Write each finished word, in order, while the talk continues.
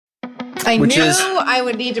I knew I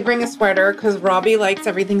would need to bring a sweater because Robbie likes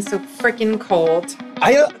everything so freaking cold.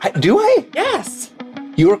 Do I? Yes.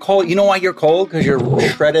 You are cold. You know why you're cold? Because you're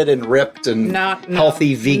shredded and ripped and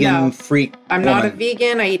healthy, vegan, freak I'm woman. not a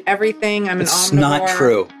vegan. I eat everything. I'm an omnivore. It's not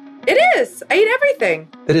true. It is. I eat everything.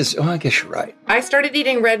 It is. Oh, I guess you're right. I started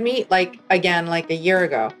eating red meat like a year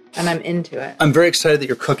ago, and I'm into it. I'm very excited that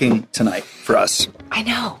you're cooking tonight for us. I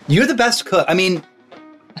know. You're the best cook. I mean,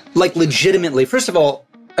 like legitimately. First of all,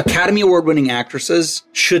 Academy Award-winning actresses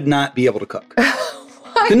should not be able to cook.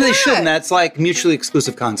 Why They shouldn't. That's like mutually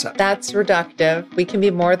exclusive concept. That's reductive. We can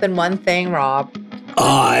be more than one thing, Rob.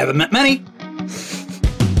 I haven't met many.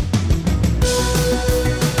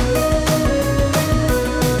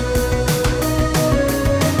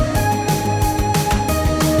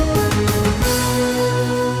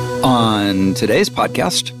 On today's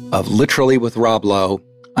podcast of Literally with Rob Lowe,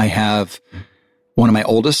 I have one of my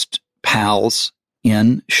oldest pals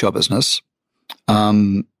in show business,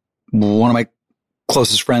 one of my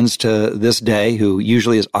closest friends to this day, who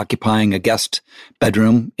usually is occupying a guest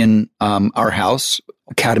bedroom in our house,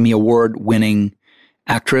 Academy Award-winning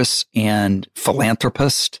actress and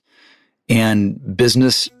philanthropist and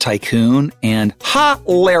business tycoon and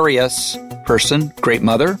hilarious person, great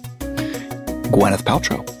mother, Gwyneth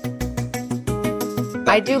Paltrow.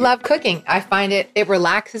 I do love cooking. I find it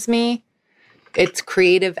relaxes me. It's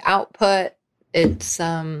creative output. It's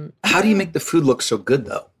How do you make the food look so good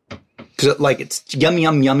though? Because it's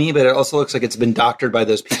yummy, but it also looks like it's been doctored by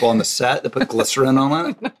those people on the set that put glycerin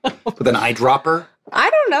on it with an eyedropper. I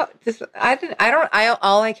don't know.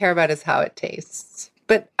 All I care about is how it tastes.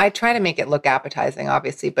 But I try to make it look appetizing,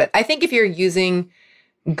 obviously. But I think if you're using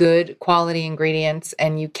good quality ingredients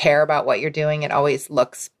and you care about what you're doing, it always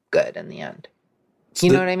looks good in the end. So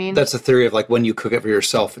you know what I mean? That's the theory of like when you cook it for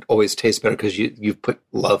yourself, it always tastes better because you've put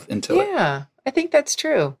love into it. Yeah, I think that's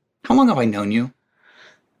true. How long have I known you?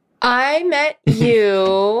 I met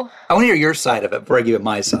you. I want to hear your side of it before I give you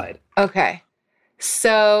my side. Okay.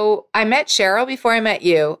 So I met Cheryl before I met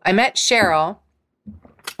you. I met Cheryl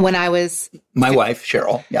when I was... My wife,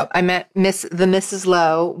 Cheryl. Yep. I met Mrs.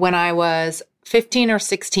 Lowe when I was 15 or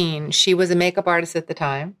 16. She was a makeup artist at the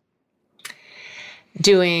time,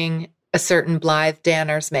 doing a certain Blythe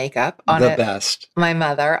Danner's makeup on the best. My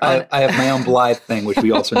mother. I have my own Blythe thing, which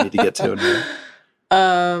we also need to get to in a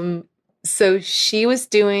minute. So she was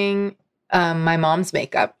doing my mom's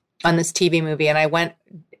makeup on this TV movie, and I went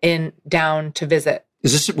down to visit.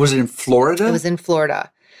 Was it in Florida? It was in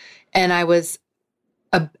Florida. And I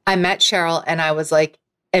met Cheryl, and I was like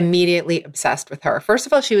immediately obsessed with her. First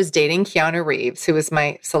of all, she was dating Keanu Reeves, who was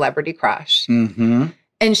my celebrity crush. Mm-hmm.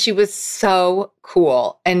 And she was so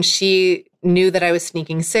cool. And she knew that I was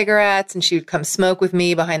sneaking cigarettes, and she would come smoke with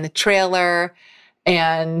me behind the trailer.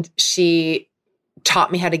 And she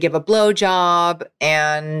taught me how to give a blowjob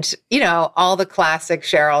and, all the classic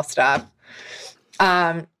Cheryl stuff.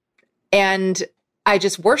 And I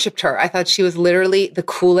just worshiped her. I thought she was literally the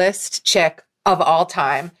coolest chick of all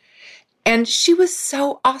time. And she was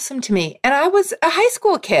so awesome to me. And I was a high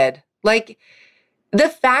school kid. Like, the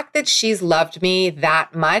fact that she's loved me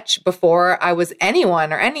that much before I was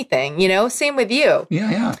anyone or anything, same with you.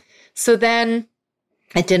 Yeah. So then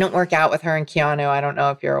it didn't work out with her and Keanu. I don't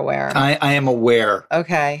know if you're aware. I am aware.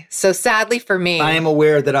 Okay. So sadly for me, I am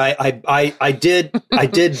aware that I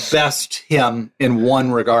did best him in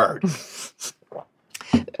one regard.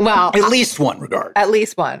 Well, at least one regard. At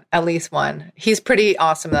least one. He's pretty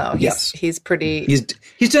awesome though. Yes. He's pretty.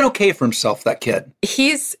 He's done okay for himself, that kid.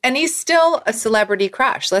 He's still a celebrity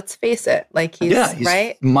crush. Let's face it. Like he's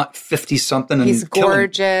right. 50 something. And he's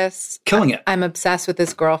gorgeous. Killing it. I'm obsessed with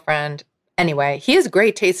his girlfriend. Anyway, he has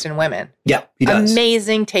great taste in women. Yeah, he does.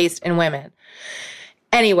 Amazing taste in women.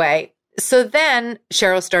 Anyway, so then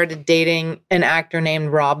Cheryl started dating an actor named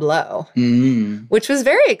Rob Lowe, which was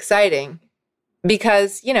very exciting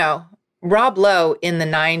because, Rob Lowe in the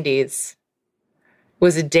 90s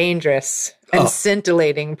was a dangerous and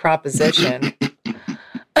scintillating proposition.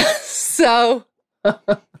 So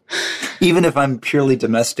even if I'm purely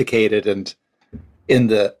domesticated and in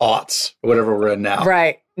the aughts, or whatever we're in now.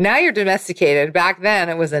 Right. Now you're domesticated. Back then,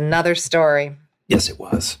 it was another story. Yes, it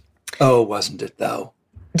was. Oh, wasn't it, though?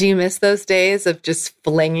 Do you miss those days of just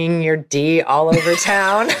flinging your D all over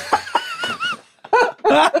town?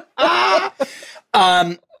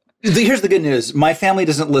 Here's the good news. My family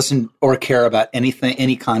doesn't listen or care about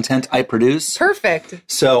any content I produce. Perfect.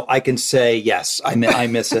 So I can say, yes, I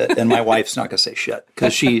miss it. And my wife's not going to say shit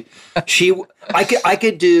because I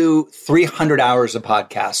could do 300 hours of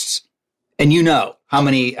podcasts. And how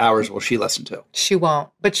many hours will she listen to? She won't,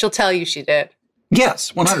 but she'll tell you she did.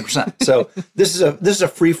 Yes, 100%. So this is a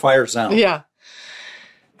free fire zone. Yeah.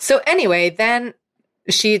 So anyway, then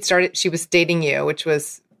she was dating you, which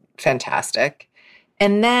was fantastic.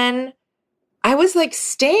 And then I was like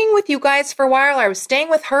staying with you guys for a while. I was staying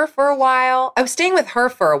with her for a while.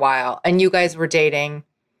 And you guys were dating.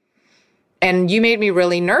 And you made me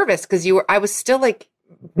really nervous because I was still like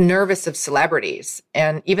nervous of celebrities.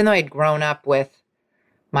 And even though I'd grown up with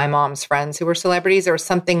my mom's friends who were celebrities, there was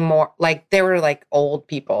something more like they were like old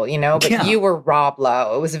people, but you were Rob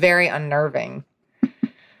Lowe. It was very unnerving.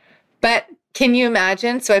 But can you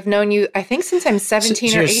imagine? So I've known you, I think since I'm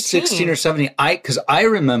 17 or 18. 16 or 17. Because I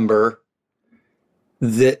remember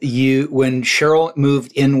that when Cheryl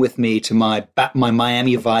moved in with me to my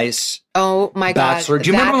Miami Vice. Oh my bachelor. God.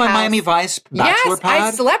 Do you remember my Miami Vice bachelor pad?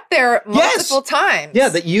 Yes, I slept there multiple times. Yeah,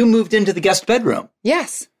 that you moved into the guest bedroom.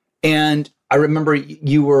 Yes. And I remember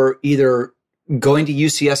you were either going to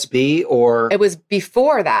UCSB or... It was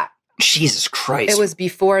before that. Jesus Christ. It was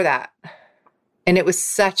before that. And it was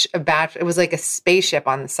such a it was like a spaceship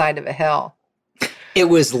on the side of a hill. It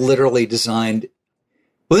was literally designed...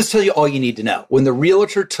 Well, let's tell you all you need to know. When the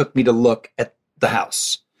realtor took me to look at the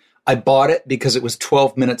house, I bought it because it was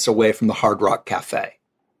 12 minutes away from the Hard Rock Cafe.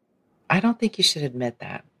 I don't think you should admit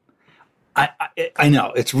that. I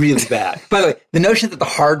know. It's really bad. By the way, the notion that the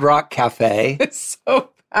Hard Rock Cafe is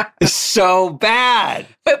so bad. Is so bad.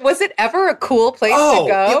 But was it ever a cool place to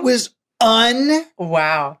go? It was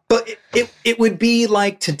wow. But it would be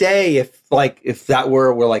like today if that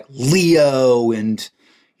were like Leo and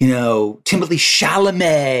Timothée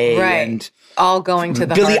Chalamet, right, and all going to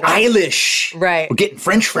the Billie Eilish, right? We're getting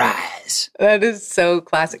French fries. That is so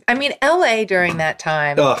classic. I mean, LA during that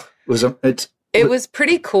time, it was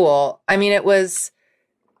pretty cool. I mean,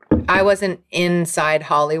 I wasn't inside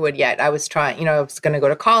Hollywood yet. I was trying, I was going to go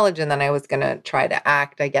to college and then I was going to try to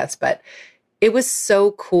act, I guess. But it was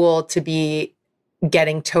so cool to be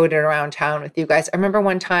getting toted around town with you guys. I remember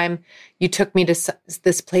one time you took me to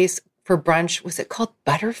this place for brunch. Was it called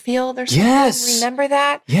Butterfield or something? Yes. Remember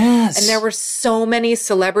that? Yes. And there were so many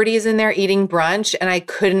celebrities in there eating brunch and I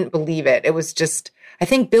couldn't believe it. It was just, I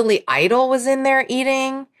think Billy Idol was in there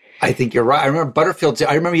eating. I think you're right. I remember Butterfield.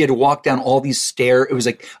 I remember you had to walk down all these stairs. It was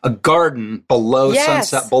like a garden below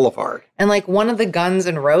Sunset Boulevard. And like one of the Guns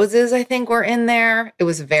N' Roses, I think, were in there. It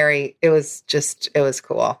was cool.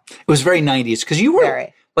 It was very 90s because you were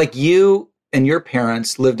like you and your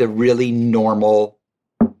parents lived a really normal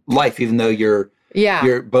life, even though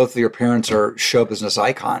both of your parents are show business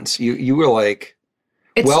icons. You were like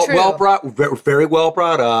very well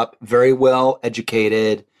brought up, very well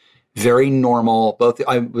educated. Very normal.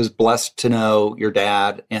 I was blessed to know your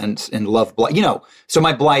dad and love Blythe. So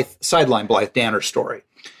my Blythe Danner story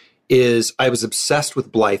is I was obsessed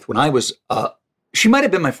with Blythe when I was, she might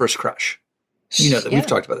have been my first crush. We've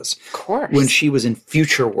talked about this. Of course. When she was in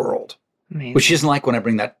Future World, amazing. Which she doesn't like when I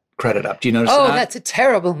bring that credit up. Do you notice that? Oh, that's a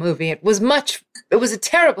terrible movie. It was a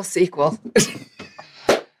terrible sequel.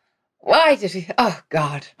 Why did he? Oh,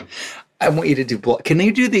 God. I want you to do. Can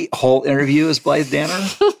you do the whole interview as Blythe Danner?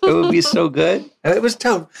 It would be so good. It was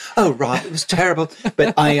Rob, it was terrible.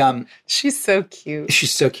 But she's so cute.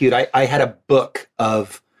 She's so cute. I had a book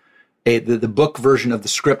of the book version of the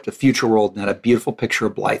script of Future World and had a beautiful picture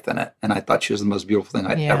of Blythe in it, and I thought she was the most beautiful thing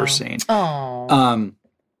I'd ever seen. Oh.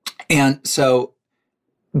 And so,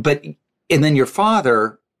 and then your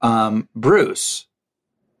father, Bruce.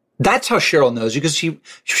 That's how Cheryl knows you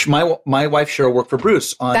because my wife Cheryl worked for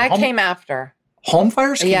Bruce on came after. Home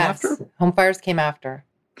Fires came after? Home Fires came after.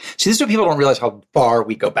 See, this is what people don't realize how far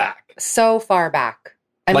we go back. So far back.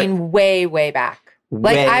 I mean, way, way back.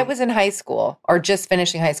 I was in high school or just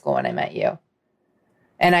finishing high school when I met you.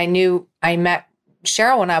 And I met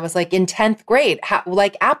Cheryl when I was like in 10th grade,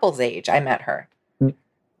 like Apple's age. I met her.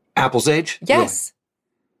 Apple's age? Yes. Really?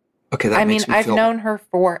 Okay, that makes me I've known her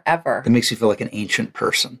forever. That makes you feel like an ancient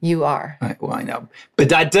person. You are. Well, I know.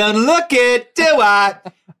 But I don't look it, do I?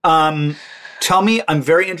 Tell me, I'm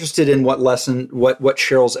very interested in what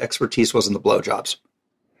Cheryl's expertise was in the blowjobs.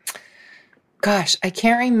 Gosh, I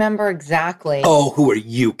can't remember exactly. Oh, who are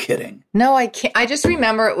you kidding? No, I can't. I just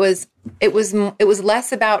remember it was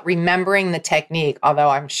less about remembering the technique, although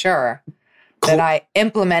I'm sure that I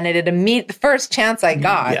implemented it the first chance I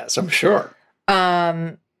got. Yes, I'm sure.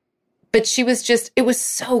 But she was it was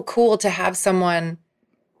so cool to have someone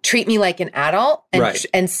treat me like an adult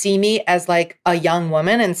and see me as like a young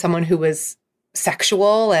woman and someone who was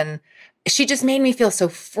sexual. And she just made me feel so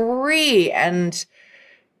free. And,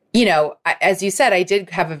 as you said, I did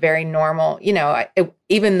have a very normal,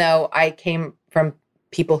 even though I came from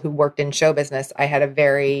people who worked in show business, I had a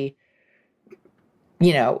very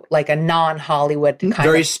like a non-Hollywood kind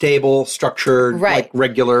very stable, structured, right. like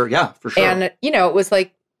regular. Yeah, for sure. And, it was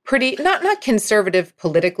like pretty, not conservative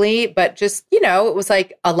politically, but just, it was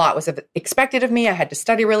like a lot was expected of me. I had to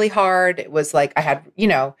study really hard. It was like I had,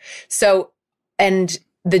 so, and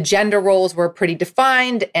the gender roles were pretty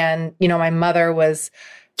defined. And, my mother was.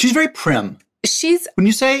 She's very prim. When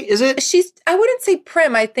you say, is it? I wouldn't say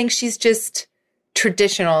prim. I think she's just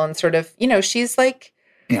traditional and sort of, she's like,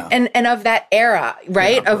 yeah. And of that era,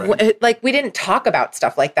 right? Yeah, right. Like, we didn't talk about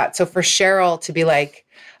stuff like that. So for Cheryl to be like,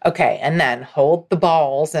 okay, and then hold the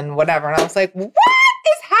balls and whatever. And I was like, what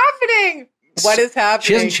is happening? What is happening?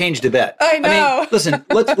 She hasn't changed a bit. I know. I mean, listen,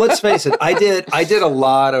 let's face it. I did a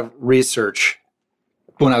lot of research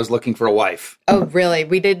when I was looking for a wife. Oh, really?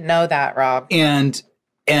 We didn't know that, Rob. And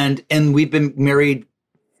we've been married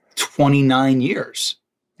 29 years.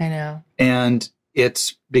 I know. And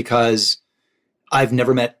it's because I've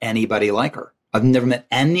never met anybody like her. I've never met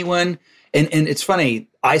anyone. And it's funny.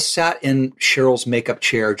 I sat in Cheryl's makeup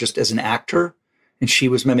chair just as an actor, and she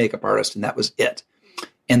was my makeup artist, and that was it.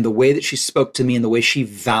 And the way that she spoke to me and the way she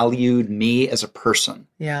valued me as a person.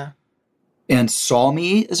 Yeah. And saw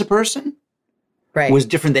me as a person. Right. Was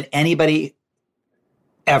different than anybody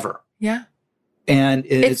ever. Yeah. And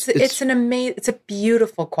it's a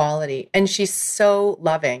beautiful quality. And she's so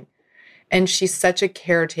loving. And she's such a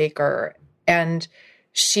caretaker. And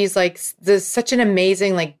she's like, there's such an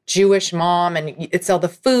amazing, like, Jewish mom. And it's all the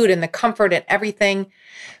food and the comfort and everything.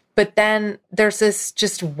 But then there's this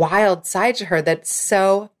just wild side to her that's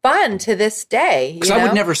so fun to this day. Because I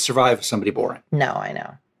would never survive with somebody boring. No, I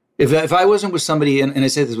know. If I wasn't with somebody, and I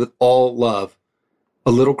say this with all love,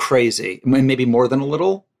 a little crazy, maybe more than a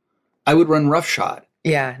little, I would run roughshod.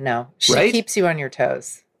 Yeah, no. She right? keeps you on your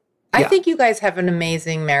toes. I think you guys have an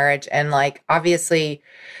amazing marriage. And, like, obviously,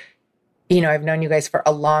 I've known you guys for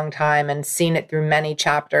a long time and seen it through many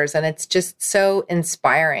chapters. And it's just so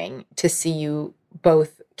inspiring to see you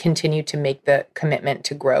both continue to make the commitment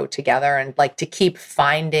to grow together and, like, to keep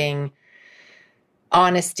finding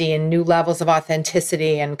honesty and new levels of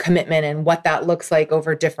authenticity and commitment and what that looks like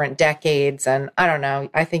over different decades. And I don't know.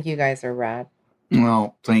 I think you guys are rad.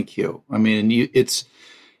 Well, thank you. I mean,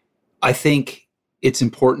 I think it's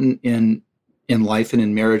important in life and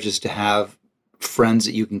in marriages to have friends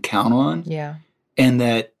that you can count on. Yeah. And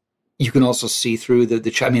that you can also see through and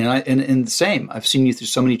the same. I've seen you through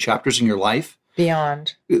so many chapters in your life.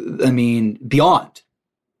 Beyond. I mean, beyond.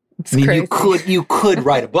 It's crazy. You could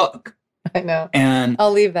write a book. I know. And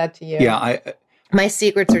I'll leave that to you. Yeah. My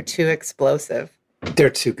secrets are too explosive. They're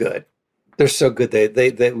too good. They're so good.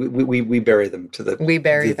 We bury them to the. We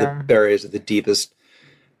bury them. The buries at the deepest.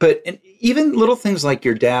 But even little things like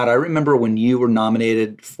your dad. I remember when you were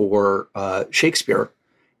nominated for Shakespeare,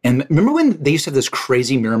 and remember when they used to have those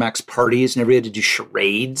crazy Miramax parties and everybody had to do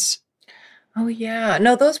charades. Oh yeah,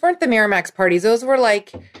 no, those weren't the Miramax parties. Those were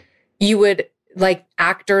like you would like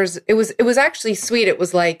actors. It was actually sweet. It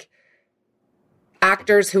was like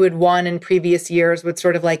actors who had won in previous years would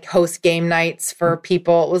sort of like host game nights for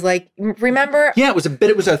people. It was like, remember? Yeah, it was a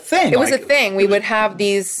thing. It was a thing. We would have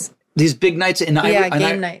these big nights. And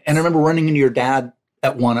game nights. And I remember running into your dad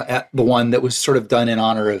at the one that was sort of done in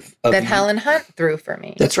honor of that Helen Hunt threw for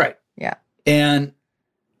me. That's right. Yeah. And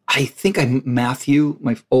I think Matthew,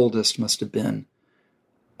 my oldest, must have been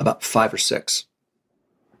about 5 or 6.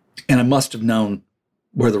 And I must have known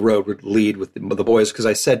where the road would lead with the boys, because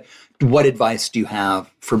I said, what advice do you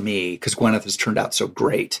have for me? Because Gwyneth has turned out so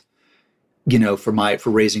great,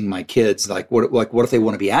 for raising my kids. What if they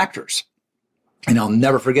want to be actors? And I'll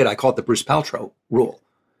never forget, I call it the Bruce Paltrow rule,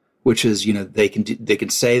 which is, they can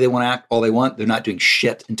say they want to act all they want. They're not doing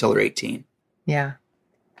shit until they're 18. Yeah.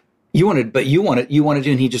 You wanted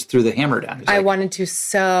to, and he just threw the hammer down. I wanted to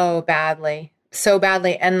so badly.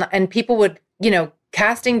 And people would,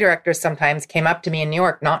 casting directors sometimes came up to me in New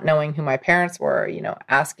York, not knowing who my parents were,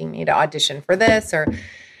 asking me to audition for this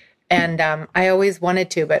and I always wanted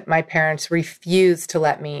to, but my parents refused to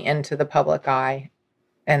let me into the public eye.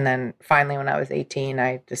 And then finally, when I was 18,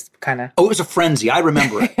 I just kind of... Oh, it was a frenzy. I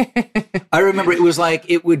remember it. I remember it was like,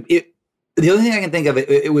 the only thing I can think of,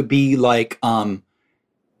 it would be like the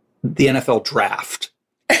NFL draft.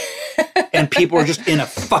 And people are just in a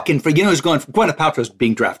fucking, who's going, Gwyneth Paltrow's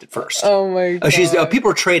being drafted first. Oh my God. People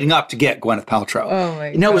are trading up to get Gwyneth Paltrow. Oh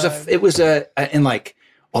my God. It was and like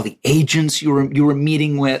all the agents you were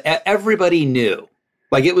meeting with, everybody knew.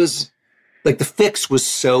 Like it was, like the fix was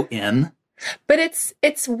so in. But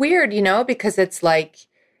it's weird, because it's like,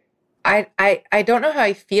 I don't know how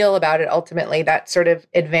I feel about it ultimately, that sort of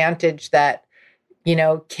advantage that,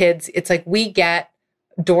 kids, it's like we get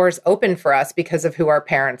doors open for us because of who our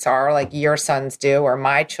parents are, like your sons do, or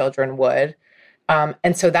my children would.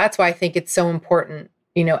 And so that's why I think it's so important,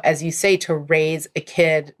 as you say, to raise a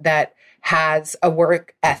kid that has a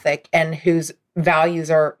work ethic and whose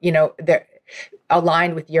values are, they're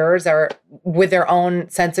aligned with yours or with their own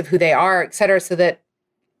sense of who they are, et cetera, so that,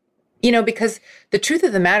 because the truth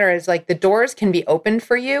of the matter is, like, the doors can be opened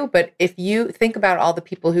for you, but if you think about all the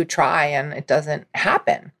people who try and it doesn't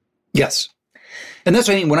happen. Yes. And that's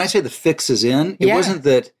what I mean. When I say the fix is in, it wasn't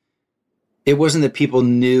that people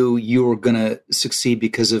knew you were going to succeed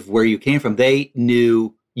because of where you came from. They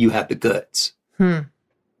knew you had the goods.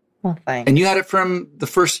 Well, thanks. And you had it from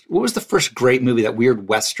what was the first great movie, that weird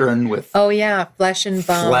Western with... Oh, yeah. Flesh and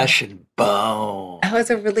Bone. Flesh and Bone.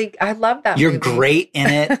 I love that You're movie. great in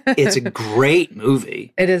it. It's a great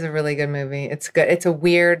movie. It is a really good movie. It's good. It's a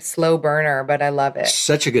weird, slow burner, but I love it.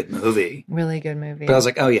 Such a good movie. Really good movie. But I was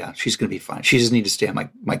like, oh, yeah, she's going to be fine. She doesn't need to stay in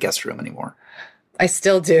my guest room anymore. I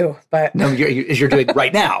still do, but... No, you're doing it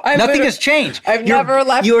right now. Nothing has changed. I've never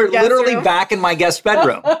left You're the guest literally room. back in my guest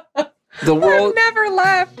bedroom. The world... I've never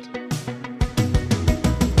left.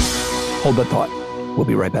 Hold that thought. We'll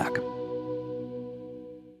be right back.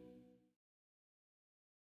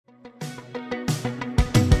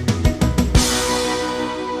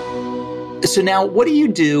 So now, what do you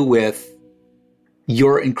do with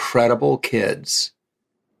your incredible kids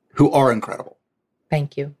who are incredible?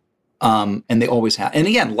 Thank you. And they always have. And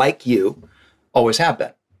again, like you, always have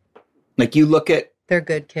been. Like, you look at... They're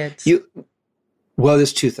good kids. Well,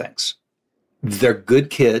 there's two things. They're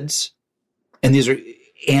good kids,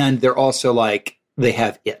 and they're also like, they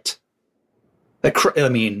have it.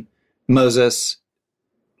 Moses,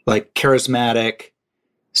 like, charismatic,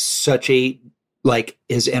 such a, like,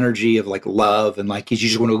 his energy of, like, love, and like, I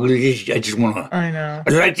just want to. I know.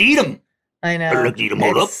 I'd like to eat him. I know. I'd like to eat him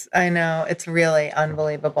all up. I know. It's really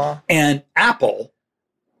unbelievable. And Apple,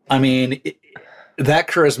 that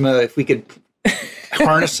charisma, if we could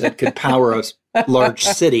harness it, could power a large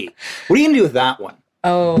city. What are you going to do with that one?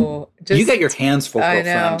 Oh, you got your hands full,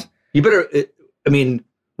 girlfriend. You better,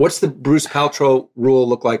 what's the Bruce Paltrow rule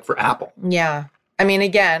look like for Apple? Yeah.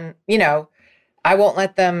 Again, I won't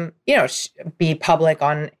let them, be public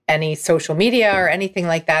on any social media or anything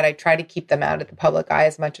like that. I try to keep them out of the public eye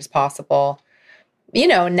as much as possible.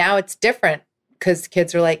 Now it's different because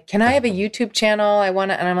kids are like, can I have a YouTube channel? I want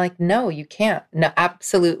to, and I'm like, no, you can't. No,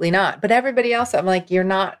 absolutely not. But everybody else, I'm like, you're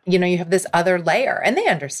not, you have this other layer, and they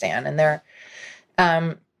understand, and they're,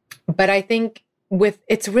 but I think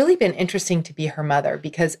it's really been interesting to be her mother,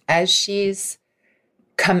 because as she's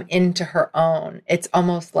come into her own, it's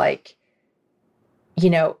almost like,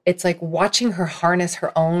 it's like watching her harness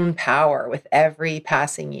her own power with every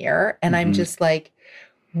passing year. And I'm just like,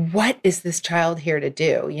 what is this child here to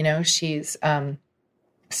do? She's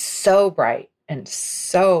so bright and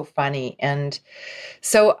so funny. And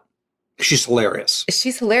so she's hilarious.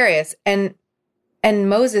 And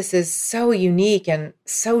Moses is so unique and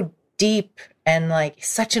so deep and like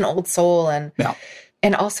such an old soul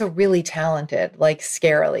and also really talented, like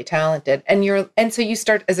scarily talented. And so you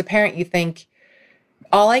start, as a parent, you think,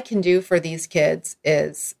 all I can do for these kids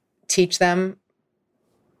is teach them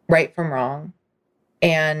right from wrong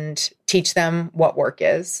and teach them what work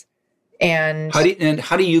is. And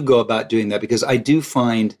how do you go about doing that? Because I do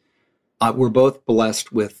find we're both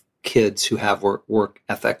blessed with kids who have work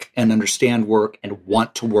ethic and understand work and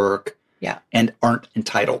want to work. Yeah. And aren't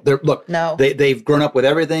entitled. They've grown up with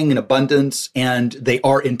everything in abundance, and they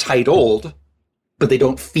are entitled, but they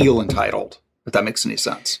don't feel entitled, if that makes any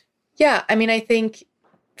sense. Yeah. I think,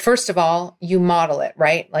 first of all, you model it,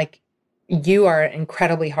 right? Like, you are an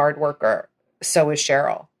incredibly hard worker. So is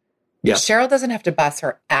Cheryl. Yeah. Cheryl doesn't have to bust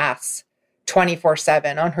her ass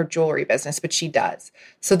 24/7 on her jewelry business, but she does.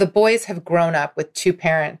 So the boys have grown up with two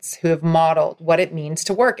parents who have modeled what it means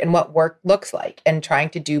to work and what work looks like, and trying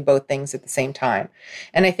to do both things at the same time.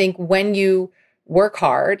 And I think when you work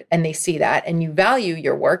hard and they see that and you value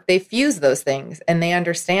your work, they fuse those things and they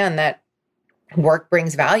understand that work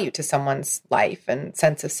brings value to someone's life and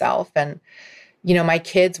sense of self. And, my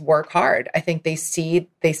kids work hard. I think they see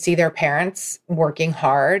their parents working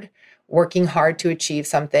hard to achieve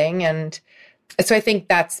something. And so I think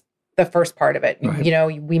that's the first part of it.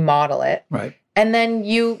 Right. We model it. Right. And then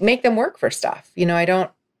you make them work for stuff.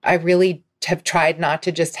 I really have tried not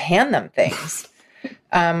to just hand them things,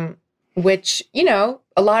 which,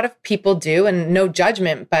 a lot of people do, and no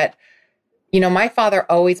judgment. But, my father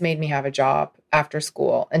always made me have a job after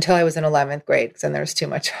school until I was in 11th grade, because then there was too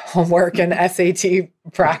much homework and SAT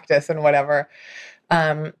practice and whatever.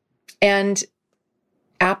 And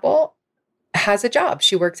Apple has a job.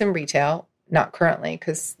 She works in retail. not currently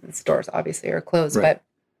because the stores obviously are closed, Right.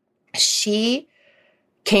 but she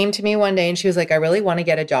came to me one day and she was like, I really want to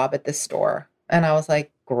get a job at this store. And I was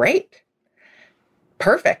like, great.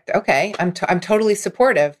 Perfect. Okay. I'm totally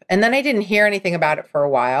supportive. And then I didn't hear anything about it for a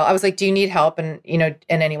while. I was like, do you need help? And, in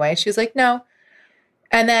any way? She was like, no.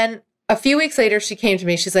 And then a few weeks later, she came to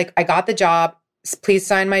me. She's like, I got the job. Please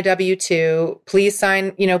sign my W-2. Please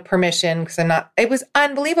sign, permission. Cause it was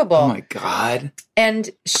unbelievable. Oh my God. And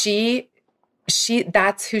she,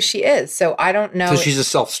 that's who she is. So I don't know. So she's a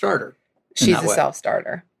self-starter. She's a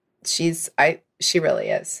self-starter. She really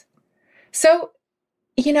is. So,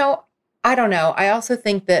 I don't know. I also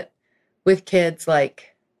think that with kids,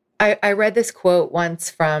 like I read this quote once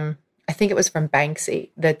from, I think it was from Banksy,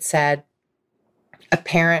 that said, a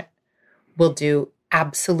parent will do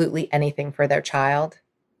absolutely anything for their child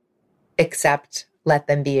except let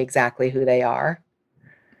them be exactly who they are.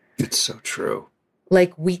 It's so true.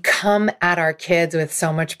 Like we come at our kids with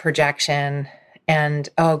so much projection and,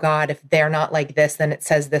 oh God, if they're not like this, then it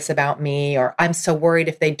says this about me. Or I'm so worried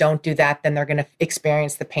if they don't do that, then they're going to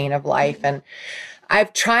experience the pain of life. And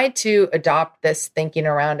I've tried to adopt this thinking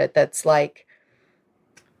around it. That's like,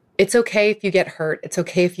 it's okay if you get hurt. It's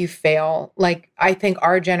okay if you fail. Like, I think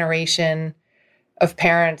our generation of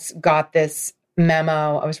parents got this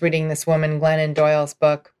memo. I was reading this woman, Glennon Doyle's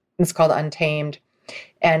book. It's called Untamed.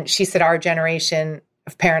 And she said, our generation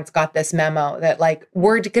of parents got this memo that like,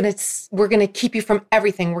 we're going to keep you from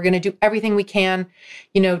everything. We're going to do everything we can,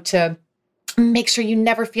 to make sure you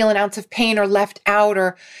never feel an ounce of pain or left out.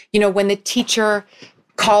 Or, when the teacher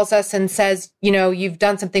calls us and says, you've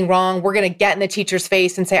done something wrong, we're going to get in the teacher's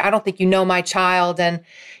face and say, I don't think you know my child. And,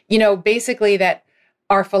 basically that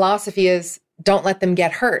our philosophy is don't let them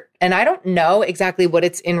get hurt. And I don't know exactly what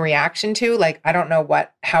it's in reaction to. Like, I don't know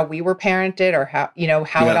how we were parented or how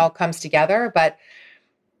it all comes together, but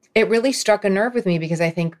it really struck a nerve with me because I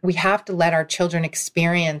think we have to let our children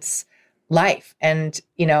experience life. And,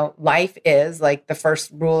 life is like the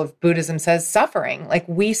first rule of Buddhism says suffering. Like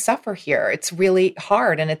we suffer here. It's really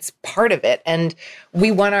hard and it's part of it. And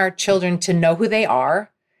we want our children to know who they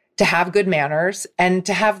are, to have good manners and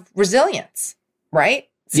to have resilience. Right.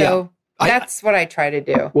 So that's what I try to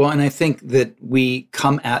do. Well, and I think that we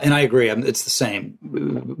come at, and I agree, it's the same.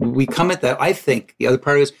 We come at that. I think the other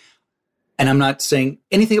part is, and I'm not saying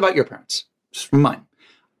anything about your parents, just from mine.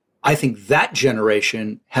 I think that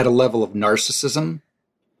generation had a level of narcissism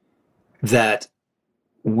that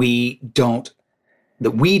we don't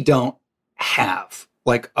have.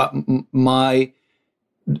 Like my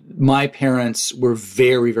parents were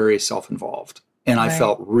very, very self-involved, and I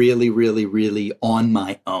felt really, really, really on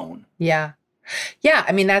my own. Yeah. Yeah.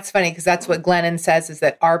 I mean, that's funny because that's what Glennon says is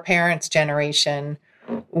that our parents' generation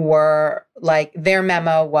were like, their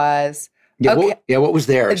memo was, what was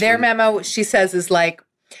theirs? Their memo, she says, is like,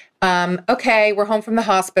 okay, we're home from the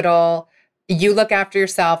hospital. You look after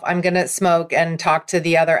yourself. I'm going to smoke and talk to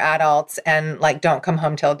the other adults and like, don't come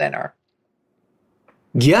home till dinner.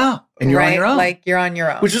 Yeah. And you're on your own. Like you're on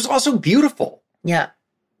your own. Which is also beautiful. Yeah.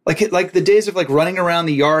 Like the days of like running around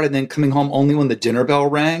the yard and then coming home only when the dinner bell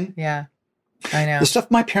rang. Yeah. I know. The stuff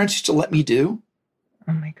my parents used to let me do.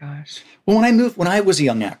 Oh my gosh. Well, when I was a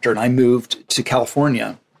young actor and I moved to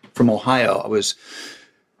California from Ohio, I was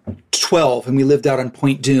 12 and we lived out on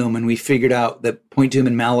Point Doom, and we figured out that Point Doom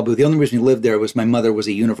in Malibu, the only reason we lived there was my mother was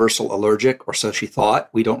a universal allergic, or so she thought.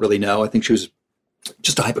 We don't really know. I think she was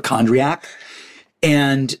just a hypochondriac.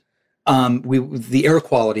 And the air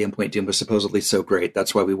quality in Point Doom was supposedly so great.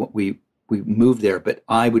 That's why we moved there. But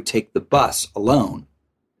I would take the bus alone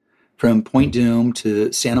from Point Doom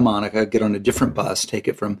to Santa Monica, get on a different bus, take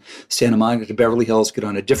it from Santa Monica to Beverly Hills, get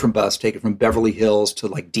on a different bus, take it from Beverly Hills to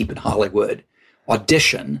like deep in Hollywood,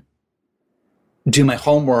 audition, do my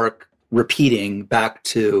homework, repeating back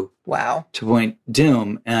to Point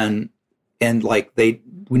Doom, and like we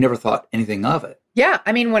never thought anything of it. Yeah.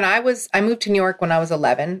 I mean, I moved to New York when I was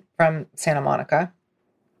 11 from Santa Monica,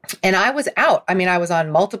 and I was out. I mean, I was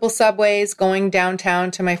on multiple subways, going downtown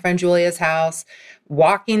to my friend Julia's house,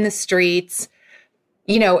 walking the streets,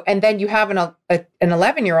 and then you have an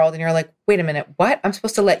 11-year-old and you're like, wait a minute, what? I'm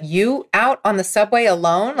supposed to let you out on the subway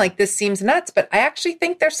alone? Like, this seems nuts, but I actually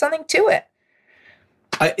think there's something to it.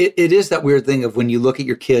 It is that weird thing of when you look at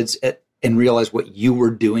your kids and realize what you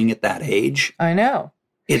were doing at that age. I know.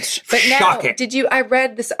 It's but shocking. Now, I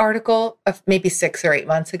read this article of maybe 6 or 8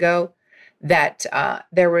 months ago that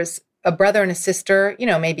there was a brother and a sister,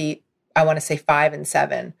 maybe I want to say 5 and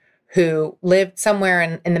 7, who lived somewhere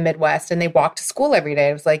in the Midwest, and they walked to school every day.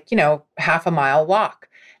 It was like, half a mile walk.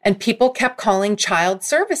 And people kept calling child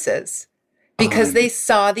services because they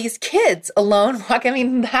saw these kids alone walk. I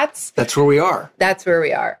mean, that's where we are. That's where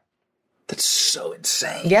we are. That's so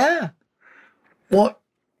insane. Yeah. Well,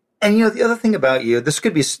 and the other thing about you, this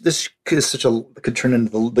could turn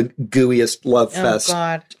into the gooeyest love fest. Oh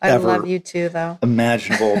God, I love you too, though.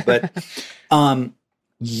 Imaginable, but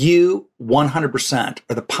you 100%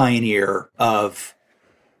 are the pioneer of,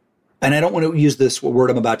 and I don't want to use this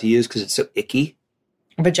word I'm about to use because it's so icky.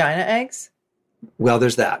 Vagina eggs. Well,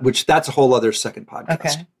 there's that, that's a whole other second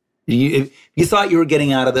podcast. Okay. You thought you were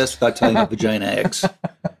getting out of this without telling about vagina eggs.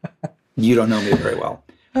 You don't know me very well.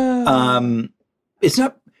 It's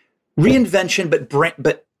not reinvention,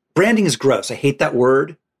 but branding is gross. I hate that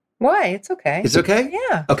word. Why? It's okay. It's okay?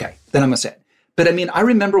 Yeah. Okay. Then I'm going to say it. But I mean, I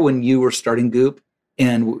remember when you were starting Goop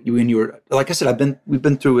and when you were, like I said, we've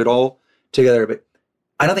been through it all together, but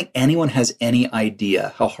I don't think anyone has any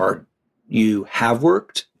idea how hard you have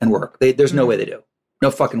worked and work. There's no way they do. No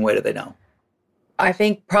fucking way do they know. I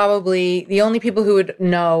think probably the only people who would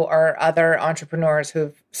know are other entrepreneurs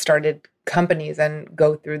who've started companies and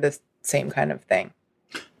go through the same kind of thing.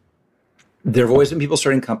 There have always been people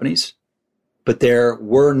starting companies, but there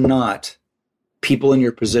were not people in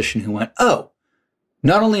your position who went, oh,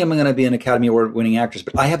 not only am I going to be an Academy Award winning actress,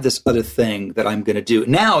 but I have this other thing that I'm going to do.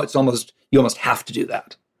 Now it's you almost have to do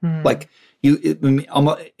that. Like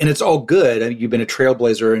and it's all good. You've been a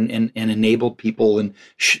trailblazer and enabled people and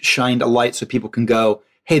shined a light so people can go,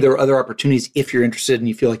 hey, there are other opportunities if you're interested and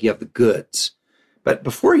you feel like you have the goods. But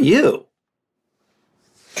before you.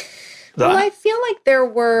 Well, I feel like there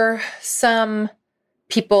were some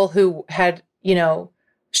people who had,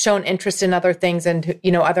 shown interest in other things and,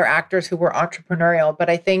 other actors who were entrepreneurial. But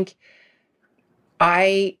I think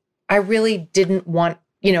I really didn't want,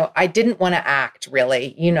 I didn't want to act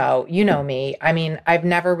really, you know me. I mean, I've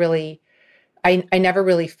never really, I never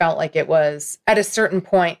really felt like it was at a certain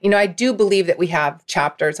point, I do believe that we have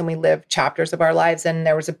chapters and we live chapters of our lives. And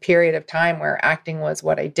there was a period of time where acting was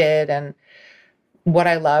what I did and what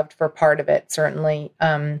I loved for part of it, certainly.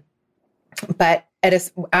 But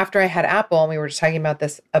after I had Apple, and we were just talking about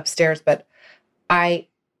this upstairs, but I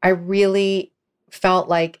really felt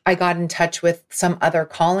like I got in touch with some other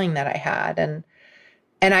calling that I had. And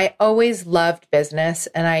I always loved business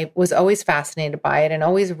and I was always fascinated by it and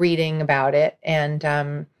always reading about it. And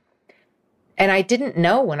I didn't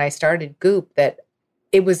know when I started Goop that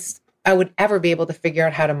I would ever be able to figure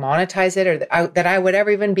out how to monetize it or that I would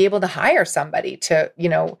ever even be able to hire somebody to,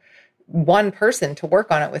 one person to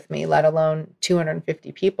work on it with me, let alone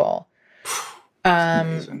 250 people.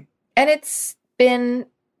 Amazing. And it's been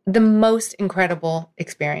the most incredible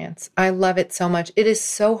experience. I love it so much. It is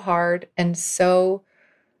so hard and so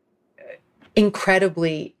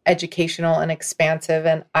incredibly educational and expansive.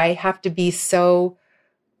 And I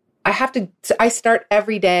start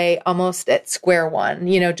every day almost at square one,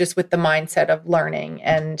 just with the mindset of learning.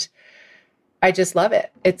 And I just love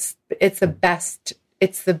it. It's the best.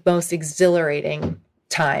 It's the most exhilarating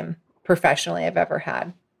time professionally I've ever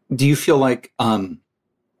had. Do you feel like on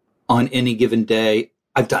any given day,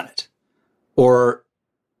 I've done it? Or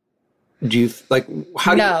do you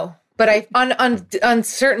No, but on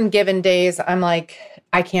certain given days, I'm like,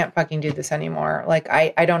 I can't fucking do this anymore. Like,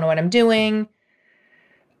 I don't know what I'm doing.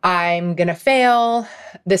 I'm going to fail.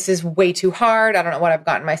 This is way too hard. I don't know what I've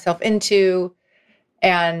gotten myself into.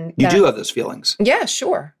 And you do have those feelings. Yeah,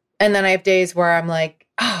 sure. And then I have days where I'm like,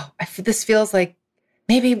 oh, this feels like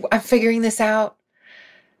maybe I'm figuring this out.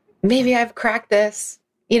 Maybe I've cracked this.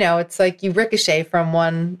 It's like you ricochet from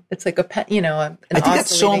one. It's like I think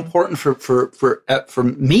that's so important for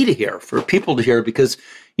me to hear, for people to hear, because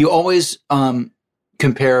you always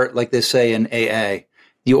compare, like they say in AA,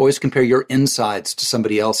 you always compare your insides to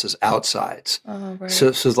somebody else's outsides. Oh, right. So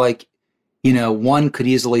it's like, one could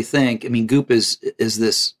easily think, Goop is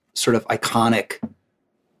this sort of iconic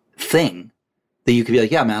thing that you could be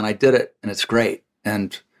like, yeah, man, I did it and it's great.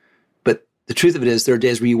 But the truth of it is there are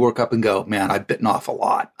days where you work up and go, man, I've bitten off a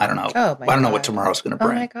lot. I don't know. Oh, my God. I don't know what tomorrow's going to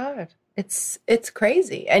bring. Oh my God. It's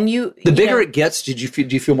crazy. And the bigger it gets, do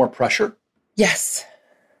you feel more pressure? Yes.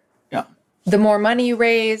 Yeah. The more money you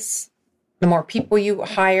raise, the more people you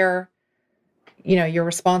hire, you're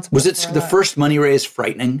responsible. Was it the first money raise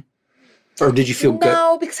frightening? Or did you feel good?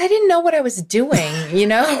 No, because I didn't know what I was doing,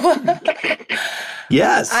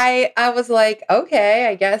 Yes. I was like, okay,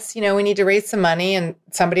 I guess, we need to raise some money. And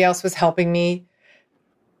somebody else was helping me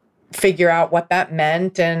figure out what that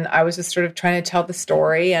meant. And I was just sort of trying to tell the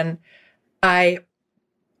story. And I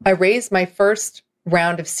raised my first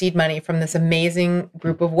round of seed money from this amazing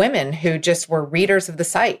group of women who just were readers of the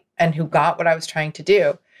site and who got what I was trying to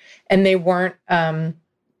do. And they weren't,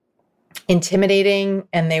 intimidating,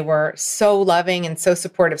 and they were so loving and so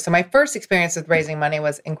supportive. So my first experience with raising money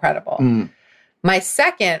was incredible. My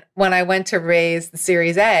second, when I went to raise the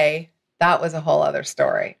Series A, that was a whole other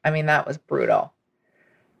story. I mean, that was brutal.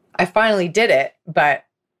 I finally did it, but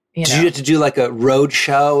Did you have to do like a road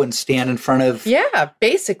show and stand in front of? Yeah,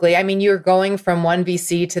 basically. I mean, you're going from one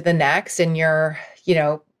VC to the next, and you're,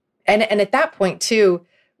 and at that point too,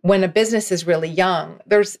 when a business is really young,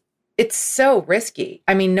 it's so risky.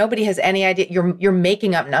 I mean, nobody has any idea. You're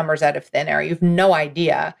making up numbers out of thin air. You have no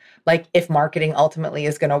idea, like, if marketing ultimately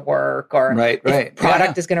is going to work, or if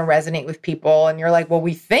product is going to resonate with people. And you're like, well,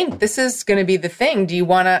 we think this is going to be the thing. Do you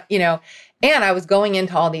want to, And I was going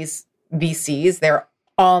into all these VCs. They're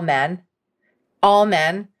all men.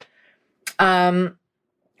 And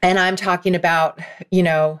I'm talking about,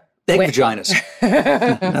 big vaginas.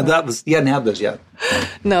 Now you hadn't had those yet.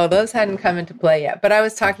 No, those hadn't come into play yet. But I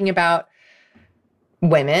was talking about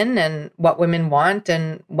women and what women want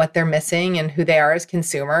and what they're missing and who they are as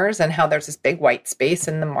consumers, and how there's this big white space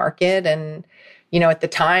in the market. And, at the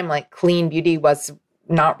time, like, clean beauty was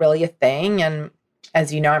not really a thing. And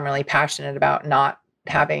as you know, I'm really passionate about not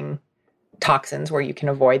having toxins where you can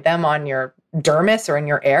avoid them on your dermis or in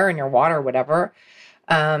your air, in your water, or whatever.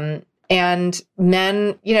 And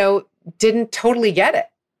men, didn't totally get it.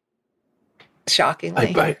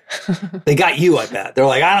 Shockingly. They got you, I bet. They're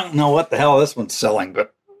like, I don't know what the hell this one's selling,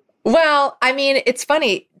 but. Well, I mean, it's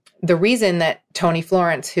funny. The reason that Tony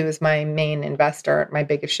Florence, who is my main investor, my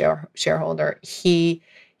biggest shareholder, he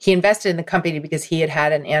invested in the company because he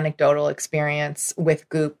had an anecdotal experience with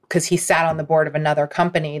Goop, because he sat on the board of another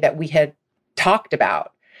company that we had talked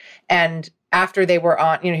about. And after they were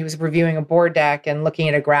on, he was reviewing a board deck and looking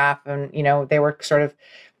at a graph, and, they were sort of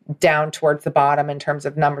down towards the bottom in terms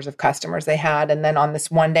of numbers of customers they had. And then on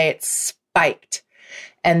this one day, it spiked.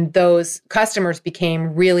 And those customers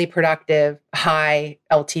became really productive, high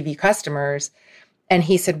LTV customers. And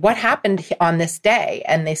he said, what happened on this day?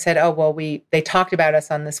 And they said, oh, well, they talked about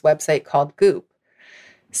us on this website called Goop.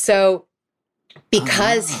 So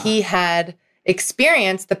because he had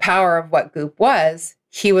experienced the power of what Goop was,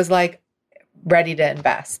 he was like ready to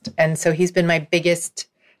invest. And so he's been my biggest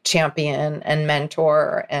champion and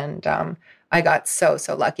mentor. And I got so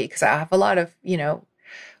lucky, because I have a lot of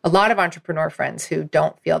entrepreneur friends who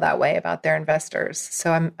don't feel that way about their investors.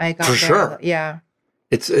 So I got for sure. Yeah.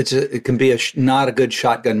 It can be not a good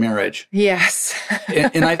shotgun marriage. Yes.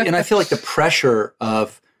 and I feel like the pressure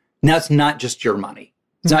of, now it's not just your money.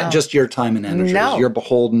 It's not just your time and energy. No. You're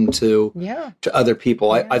beholden to other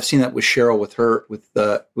people. Yeah. I've seen that with Cheryl, with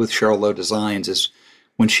Cheryl Lowe Designs, is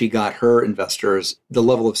when she got her investors, the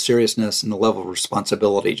level of seriousness and the level of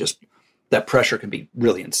responsibility, just that pressure can be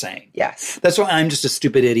really insane. Yes. That's why I'm just a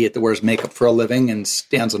stupid idiot that wears makeup for a living and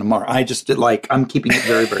stands on a mar. I'm keeping it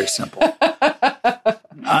very, very simple.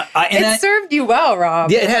 It served you well,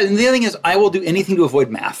 Rob. Yeah, it has. And the other thing is, I will do anything to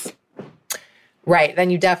avoid math. Right. Then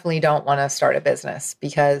you definitely don't want to start a business,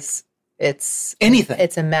 because it's anything.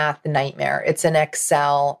 It's a math nightmare. It's an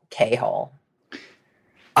Excel K-hole.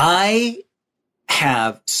 I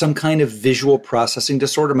have some kind of visual processing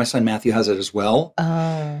disorder. My son Matthew has it as well.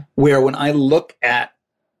 Where when I look at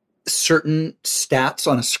certain stats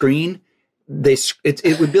on a screen,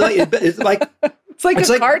 it would be like it's like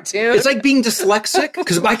a cartoon. It's like being dyslexic,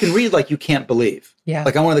 because I can read like you can't believe. Yeah.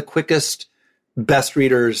 Like I'm one of the quickest, best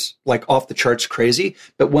readers, like off the charts crazy.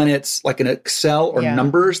 But when it's like an Excel or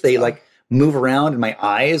numbers, they like move around in my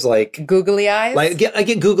eyes, like googly eyes. Like I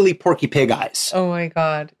get googly Porky Pig eyes. Oh my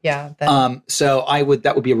God. Yeah. So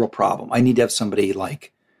that would be a real problem. I need to have somebody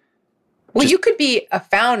like. Well, you could be a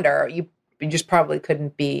founder. You just probably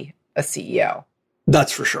couldn't be a CEO.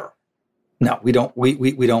 That's for sure. No, we don't.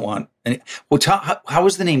 We don't want any. Well, how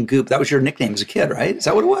was the name Goop? That was your nickname as a kid, right? Is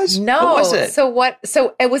that what it was? No. What was it?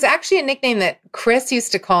 So it was actually a nickname that Chris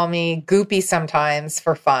used to call me, Goopy, sometimes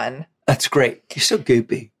for fun. That's great. You're so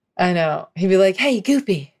goopy. I know. He'd be like, "Hey,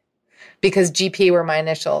 Goopy," because GP were my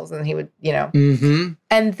initials, and he would, Mm-hmm.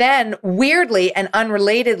 And then weirdly and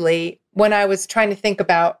unrelatedly, when I was trying to think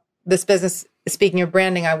about this business, speaking of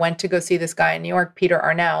branding, I went to go see this guy in New York, Peter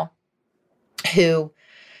Arnell, who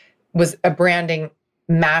was a branding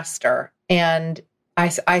master. And I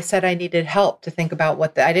said I needed help to think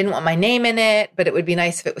about I didn't want my name in it, but it would be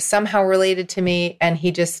nice if it was somehow related to me. And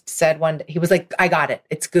he just said one day, he was like, I got it.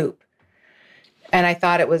 It's Goop. And I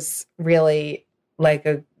thought it was really like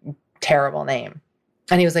a terrible name.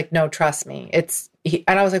 And he was like, no, trust me.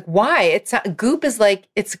 And I was like, why? It's not, Goop is like,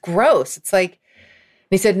 it's gross. It's like, and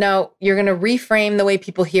he said, no, you're going to reframe the way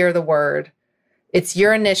people hear the word. It's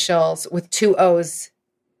your initials with 2 O's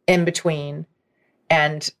in between.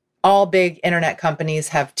 And all big internet companies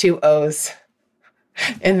have 2 O's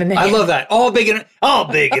in the name. I love that. All big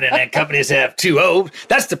internet companies have 2 O's.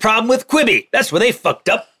 That's the problem with Quibi. That's where they fucked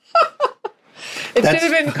up. It should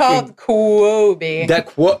have been called Quibi.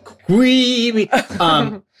 Quibi.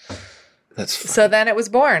 That's funny. So then it was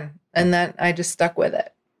born, and then I just stuck with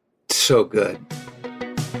it. So good.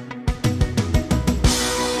 And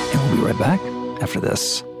we'll be right back after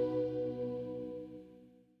this.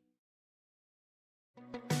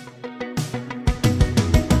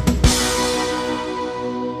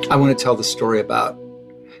 I want to tell the story about,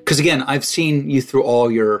 because again, I've seen you through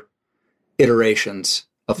all your iterations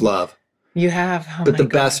of love. You have. Oh but the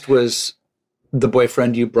God. best was the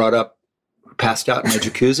boyfriend you brought up who passed out in my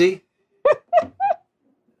jacuzzi.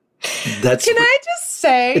 Can I just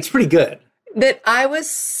say it's pretty good that I was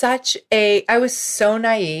so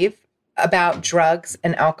naive about drugs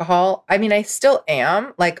and alcohol. I mean, I still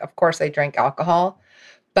am. Like, of course I drank alcohol,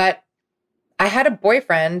 but I had a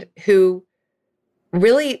boyfriend who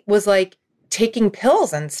really was like taking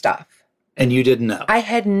pills and stuff. And you didn't know. I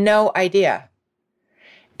had no idea.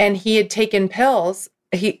 And he had taken pills,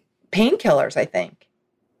 painkillers, I think.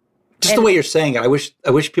 Just the way you're saying it, I wish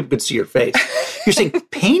people could see your face. You're saying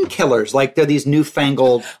painkillers, like they're these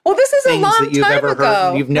newfangled well, this is things a long that you've time ever ago.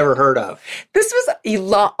 heard, you've never heard of. This was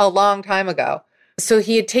a long time ago. So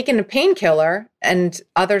he had taken a painkiller and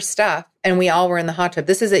other stuff, and we all were in the hot tub.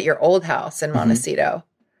 This is at your old house in Montecito.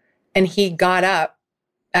 And he got up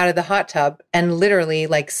out of the hot tub and literally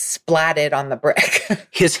like splatted on the brick.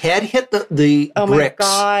 His head hit the bricks. Oh my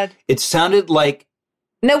God. It sounded like...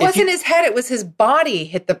 No, it wasn't his head. It was his body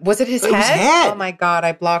hit the... Was it his head? It was his head. Oh my God,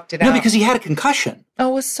 I blocked it out. No, because he had a concussion.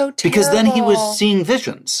 Oh, it was so terrible. Because then he was seeing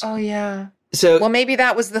visions. Oh yeah. So well, maybe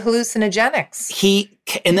that was the hallucinogenics.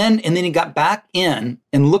 And then he got back in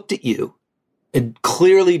and looked at you and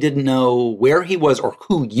clearly didn't know where he was or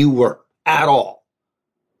who you were at all.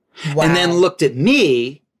 Wow. And then looked at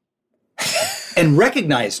me and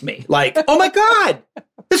recognized me like, oh my God,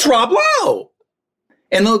 it's Rob Lowe.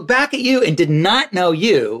 And looked back at you and did not know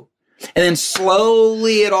you. And then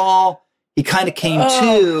slowly he kind of came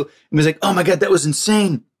to and was like, oh my God, that was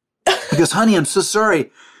insane. He goes, honey, I'm so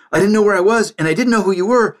sorry. I didn't know where I was and I didn't know who you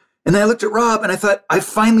were. And then I looked at Rob and I thought, I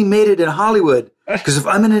finally made it in Hollywood. Because if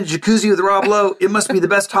I'm in a jacuzzi with Rob Lowe, it must be the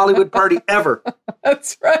best Hollywood party ever.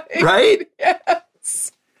 That's right. Right?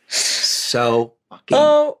 Yes. So fucking...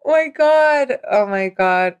 Oh my God. Oh my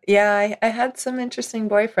God. Yeah, I had some interesting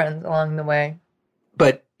boyfriends along the way.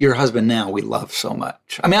 But your husband now we love so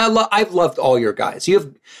much. I mean, I've loved all your guys.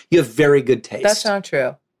 You have very good taste. That's not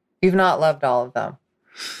true. You've not loved all of them.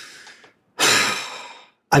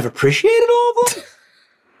 I've appreciated all of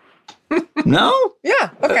them. No? Yeah.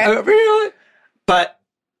 Okay. I appreciate it. But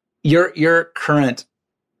your current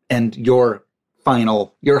and your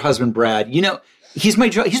husband Brad, you know, he's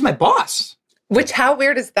my boss. Which, how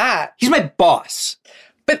weird is that? He's my boss.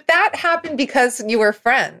 But that happened because you were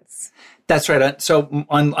friends. That's right. So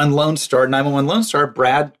on Lone Star, 911 Lone Star,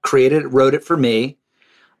 Brad wrote it for me.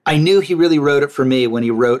 I knew he really wrote it for me when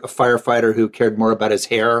he wrote a firefighter who cared more about his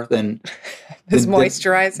hair than his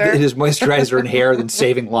moisturizer. His moisturizer and hair than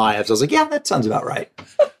saving lives. I was like, yeah, that sounds about right.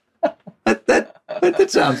 That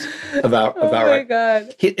sounds about right. Oh my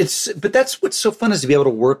God. But that's what's so fun is to be able to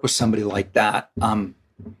work with somebody like that. You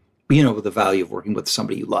know, with the value of working with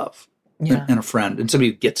somebody you love and a friend and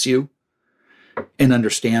somebody who gets you and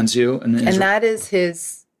understands you. And that is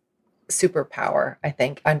his superpower, I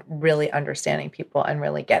think, on really understanding people and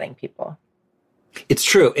really getting people. It's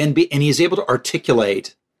true. And he's able to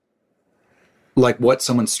articulate like what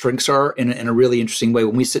someone's strengths are in a really interesting way.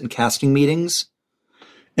 When we sit in casting meetings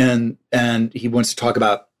and he wants to talk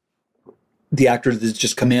about the actors that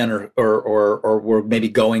just come in or we're maybe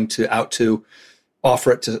going out to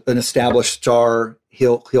offer it to an established star,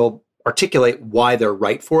 he'll articulate why they're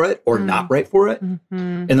right for it or not right for it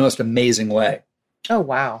in the most amazing way. Oh,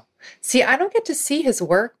 wow. See, I don't get to see his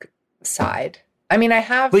work side. I mean, I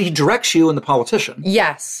have... But he directs you in The Politician.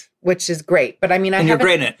 Yes, which is great. But I mean, you're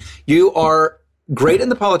great in it. You are great in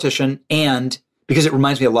The Politician, and because it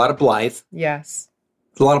reminds me a lot of Blythe. Yes.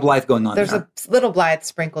 There's a lot of Blythe going on there. There's a little Blythe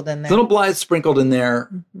sprinkled in there. Little Blythe sprinkled in there.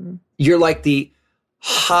 Mm-hmm. You're like the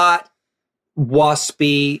hot,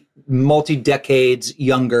 waspy, multi-decades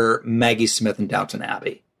younger Maggie Smith in Downton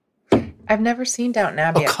Abbey. I've never seen Downton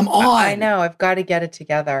Abbey. Oh, come on. I know. I've got to get it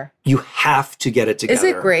together. You have to get it together. Is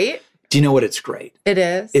it great? Do you know what? It's great. It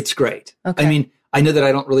is? It's great. Okay. I mean, I know that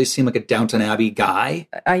I don't really seem like a Downton Abbey guy.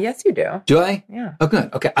 Yes, you do. Do I? Yeah. Oh,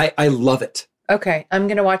 good. Okay. I love it. Okay. I'm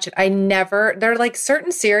going to watch it. There are like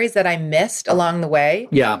certain series that I missed along the way.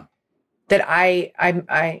 Yeah. That I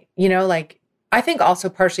like I think also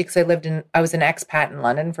partially because I was an expat in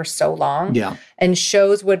London for so long. Yeah. And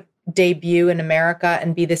shows would debut in America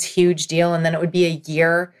and be this huge deal. And then it would be a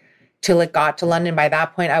year till it got to London. By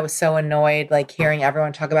that point, I was so annoyed, like hearing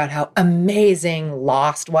everyone talk about how amazing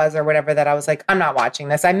Lost was or whatever, that I was like, I'm not watching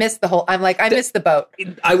this. I missed I missed the boat.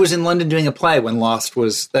 I was in London doing a play when Lost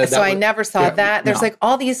was. I never saw that. There's like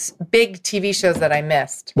all these big TV shows that I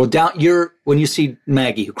missed. Well, when you see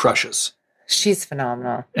Maggie who crushes. She's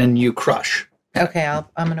phenomenal. And you crush. Okay,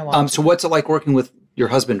 I'm going to watch. So what's it like working with your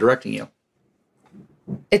husband directing you?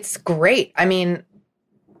 It's great. I mean,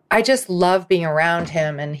 I just love being around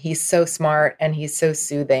him, and he's so smart and he's so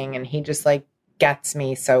soothing, and he just like gets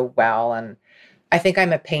me so well. And I think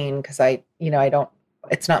I'm a pain because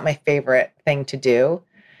it's not my favorite thing to do.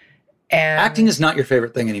 And acting is not your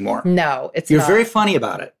favorite thing anymore. No, it's You're not. very funny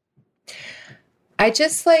about it. I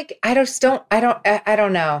just like, I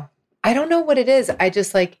don't know. I don't know what it is. I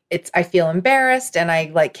just like I feel embarrassed and I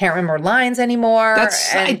like can't remember lines anymore. I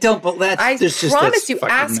promise you,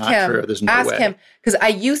 ask him. Ask him. Because I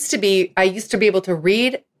used to be able to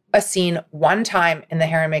read a scene one time in the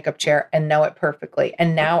hair and makeup chair and know it perfectly.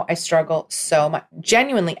 And now I struggle so much.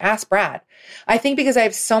 Genuinely, ask Brad. I think because I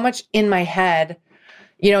have so much in my head,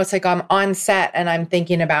 it's like I'm on set and I'm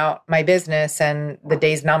thinking about my business and the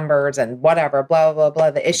day's numbers and whatever, blah, blah, blah,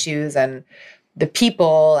 the issues and the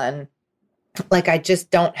people, and like I just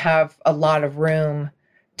don't have a lot of room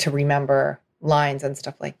to remember lines and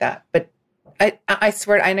stuff like that. But I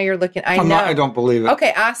swear, I know you're looking. I don't believe it.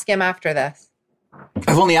 Okay, ask him after this.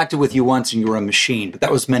 I've only acted with you once, and you were a machine, but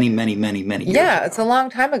that was many, many, many, many years ago. It's a long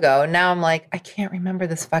time ago. Now I'm like, I can't remember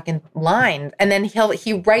this fucking line, and then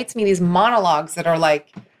he writes me these monologues that are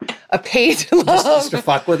like a page long. Just to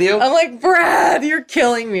fuck with you? I'm like, Brad, you're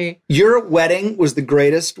killing me. Your wedding was the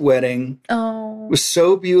greatest wedding. Oh. It was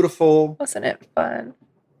so beautiful. Wasn't it fun?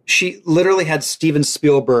 She literally had Steven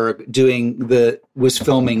Spielberg was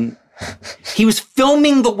filming. He was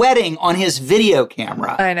filming the wedding on his video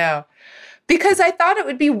camera. I know. Because I thought it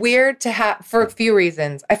would be weird to have, for a few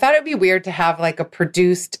reasons. I thought it would be weird to have like a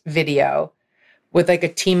produced video with like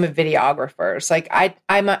a team of videographers. Like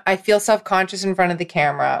I feel self-conscious in front of the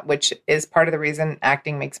camera, which is part of the reason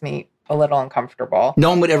acting makes me a little uncomfortable. No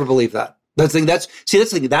one would ever believe that.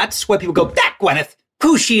 That's why people go, that Gwyneth,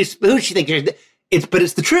 who she thinks but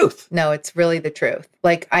it's the truth. No, it's really the truth.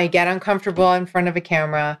 Like I get uncomfortable in front of a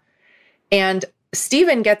camera, and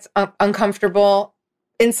Steven gets uncomfortable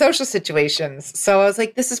in social situations. So I was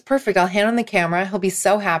like, this is perfect. I'll hand on the camera. He'll be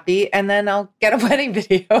so happy. And then I'll get a wedding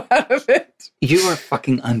video out of it. You are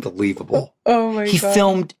fucking unbelievable. Oh my God. He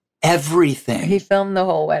filmed everything. He filmed the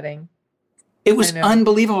whole wedding. It was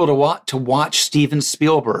unbelievable to watch Steven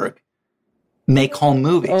Spielberg make home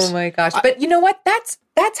movies. Oh my gosh. But you know what? That's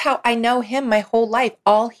how I know him my whole life.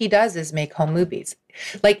 All he does is make home movies.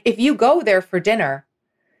 Like if you go there for dinner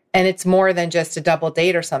and it's more than just a double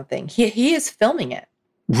date or something, he is filming it.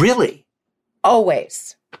 Really?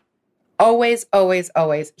 Always. Always, always,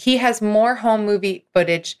 always. He has more home movie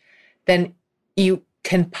footage than you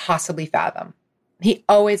can possibly fathom. He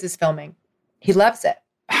always is filming. He loves it.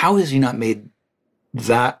 How has he not made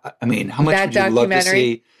that? I mean, how much would you love to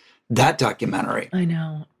see that documentary? I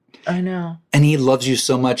know. And he loves you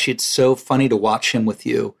so much. It's so funny to watch him with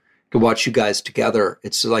you, to watch you guys together.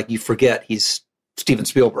 It's like you forget he's Steven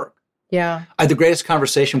Spielberg. Yeah. I had the greatest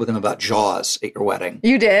conversation with him about Jaws at your wedding.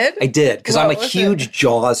 You did? I did, because I'm a huge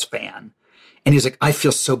Jaws fan. And he's like, I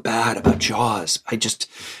feel so bad about Jaws. I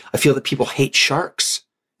feel that people hate sharks,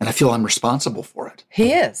 and I feel I'm responsible for it.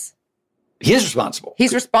 He is. He is responsible.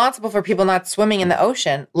 He's responsible for people not swimming in the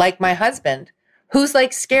ocean, like my husband, who's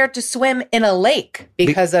like scared to swim in a lake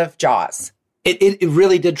because of Jaws. It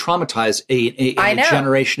really did traumatize a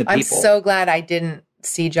generation of people. I'm so glad I didn't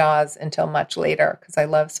see Jaws until much later because I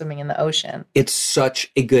love swimming in the ocean. It's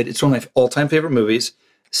one of my all-time favorite movies.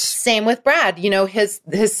 Same with Brad.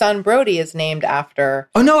 His son Brody is named after.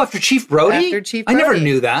 Oh no, after Chief Brody? After Chief Brody. I never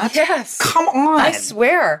knew that. Yes. Come on. I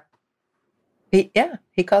swear. He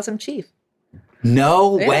calls him Chief.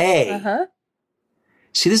 No way. Uh-huh.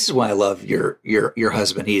 See, this is why I love your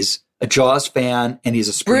husband. He's a Jaws fan, and he's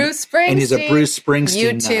a Bruce Springsteen. And he's a Bruce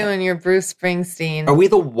Springsteen. You too, and your Bruce Springsteen. Are we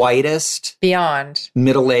the whitest? Beyond.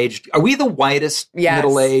 Middle-aged. Are we the whitest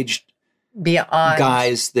middle-aged beyond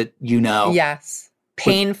guys that you know? Yes.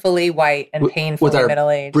 Painfully white and painfully with our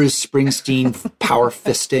middle-aged. Bruce Springsteen power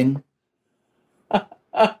fisting.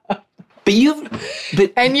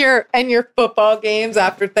 and your football games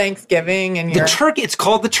after Thanksgiving and the turkey. It's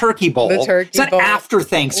called the Turkey Bowl. The Turkey It's not Bowl. after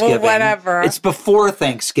Thanksgiving. Well, whatever. It's before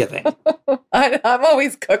Thanksgiving. I'm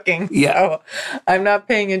always cooking. Yeah. So I'm not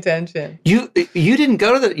paying attention. You didn't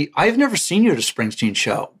go to I've never seen you at a Springsteen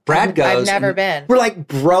show. Brad goes. I've never been. We're like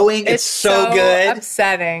broing. It's so good.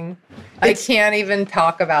 Upsetting. I can't even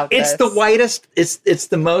talk about this. It's the whitest. It's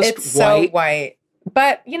the most it's white. So white.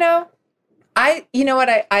 But you know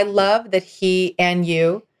what? I love that he and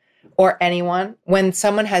you or anyone, when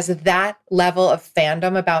someone has that level of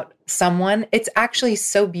fandom about someone, it's actually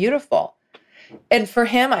so beautiful. And for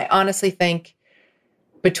him, I honestly think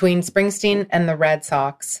between Springsteen and the Red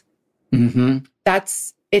Sox,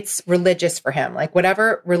 it's religious for him. Like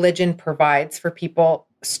whatever religion provides for people,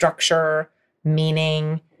 structure,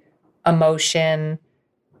 meaning, emotion,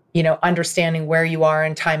 understanding where you are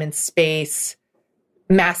in time and space,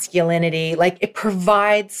 masculinity, like it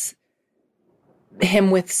provides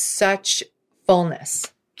him with such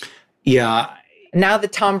fullness. Yeah. Now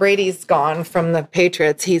that Tom Brady's gone from the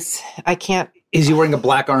Patriots, Is he wearing a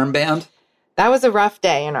black armband? That was a rough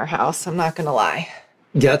day in our house. I'm not going to lie.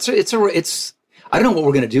 Yeah, it's. I don't know what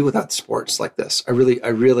we're going to do without sports like this. I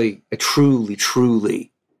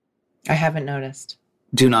truly. I haven't noticed.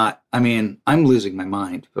 Do not. I mean, I'm losing my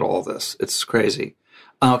mind with all this. It's crazy.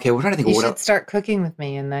 Okay, we're trying to think. You should start cooking with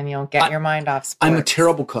me, and then you'll get your mind off sports. I'm a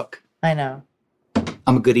terrible cook. I know.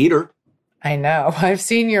 I'm a good eater. I know. I've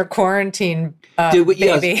seen your quarantine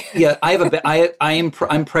baby. Yeah, I'm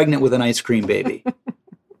pregnant with an ice cream baby.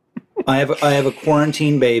 I have a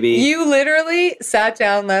quarantine baby. You literally sat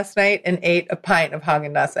down last night and ate a pint of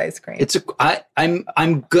Haagen-Dazs ice cream.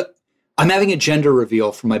 I'm good. I'm having a gender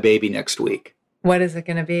reveal for my baby next week. What is it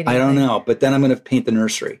going to be? I don't know, but then I'm going to paint the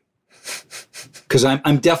nursery because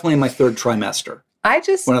I'm definitely in my third trimester.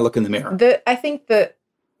 When I look in the mirror, I think the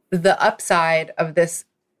upside of this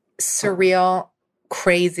surreal,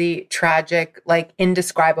 crazy, tragic, like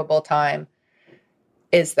indescribable time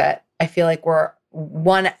is that I feel like we're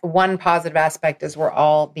one positive aspect is we're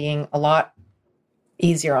all being a lot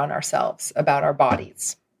easier on ourselves about our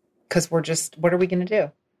bodies because we're just, what are we going to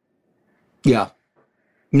do? Yeah,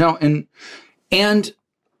 no, and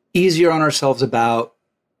easier on ourselves about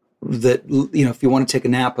that. If you want to take a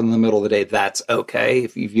nap in the middle of the day, that's okay.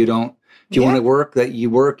 If you don't. If you want to work, that you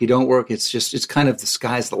work, you don't work. It's kind of the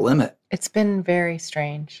sky's the limit. It's been very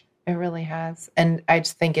strange. It really has. And I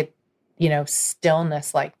just think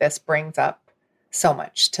stillness like this brings up so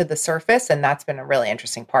much to the surface. And that's been a really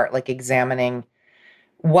interesting part, like examining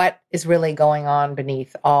what is really going on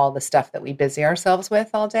beneath all the stuff that we busy ourselves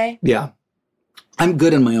with all day. Yeah. I'm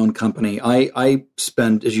good in my own company. I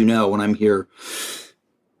spend, as you know, when I'm here,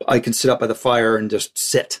 I can sit up by the fire and just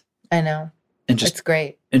sit. I know. It's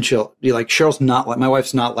great. And she'll be like, Cheryl's not like, my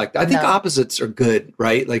wife's not like that. I think opposites are good,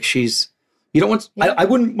 right? Like I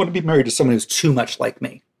wouldn't want to be married to someone who's too much like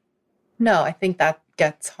me. No, I think that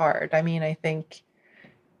gets hard. I mean, I think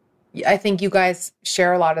you guys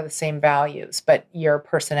share a lot of the same values, but your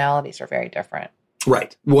personalities are very different.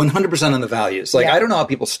 Right. 100% on the values. Like, I don't know how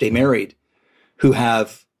people stay married who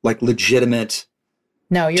have like legitimate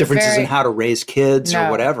differences in how to raise kids or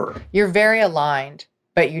whatever. You're very aligned.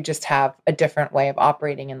 But you just have a different way of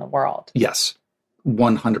operating in the world. Yes,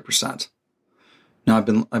 100%. No,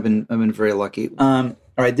 I've been very lucky. All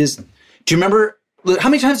right, do you remember how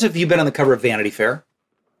many times have you been on the cover of Vanity Fair?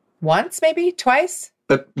 Once, maybe twice.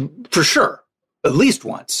 But for sure, at least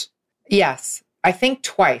once. Yes, I think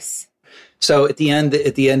twice. So at the end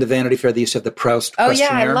of Vanity Fair, they used to have the Proust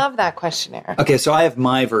questionnaire. Oh yeah, I love that questionnaire. Okay, so I have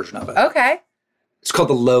my version of it. Okay, it's called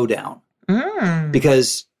the Lowdown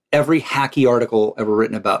because every hacky article ever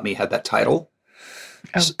written about me had that title.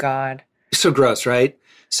 Oh, God. So gross, right?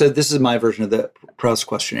 So this is my version of the Proust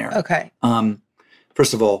questionnaire. Okay.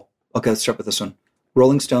 First of all, okay, let's start with this one.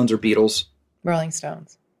 Rolling Stones or Beatles? Rolling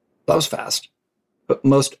Stones. That was fast. But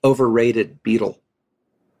most overrated Beatle?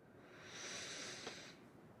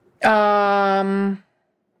 I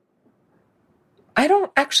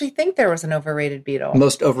don't actually think there was an overrated Beatle.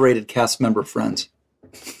 Most overrated cast member Friends?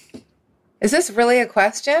 Is this really a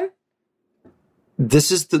question?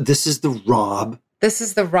 This is the Rob. This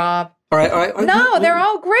is the Rob. All right. No, they're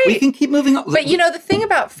all great. We can keep moving on. But the thing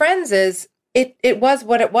about Friends is it was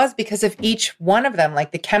what it was because of each one of them.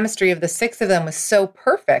 Like the chemistry of the six of them was so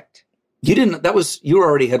perfect. You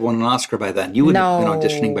already had won an Oscar by then. You wouldn't have been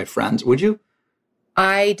auditioning by Friends, would you?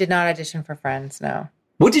 I did not audition for Friends, no.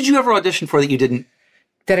 What did you ever audition for that you didn't?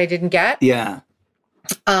 That I didn't get? Yeah.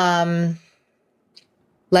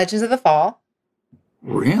 Legends of the Fall.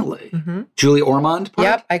 Really? Mm-hmm. Julie Ormond part?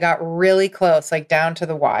 Yep, I got really close, like down to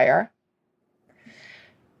the wire.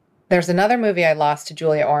 There's another movie I lost to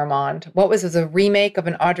Julia Ormond. What was it? It was a remake of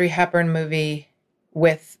an Audrey Hepburn movie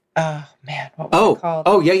with, what was it called?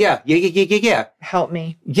 Oh, yeah. Help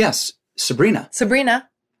me. Yes, Sabrina. So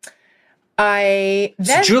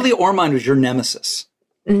Julia Ormond was your nemesis.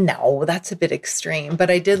 No, that's a bit extreme, but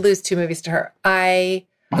I did lose 2 movies to her.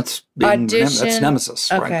 That's auditioned. nemesis,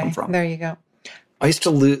 where I come from. There you go. I used to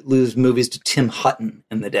lose movies to Tim Hutton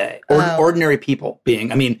in the day. Ordinary People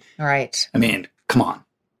Right. Come on.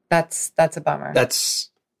 That's a bummer. That's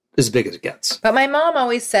as big as it gets. But my mom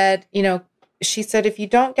always said, she said, if you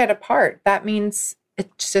don't get a part, that means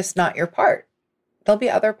it's just not your part. There'll be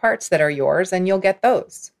other parts that are yours and you'll get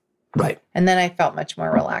those. Right. And then I felt much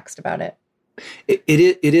more relaxed about it.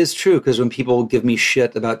 It is true, because when people give me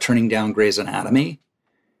shit about turning down Grey's Anatomy,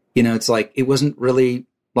 it's like, it wasn't really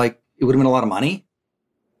like, it would have been a lot of money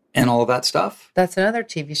and all of that stuff. That's another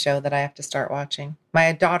TV show that I have to start watching.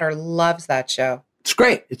 My daughter loves that show. It's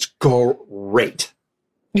great. It's great.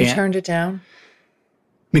 You turned it down?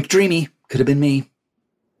 McDreamy could have been me.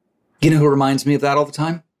 You know who reminds me of that all the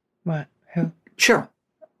time? What? Who? Cheryl.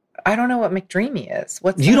 I don't know what McDreamy is.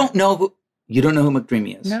 What's you that? don't know who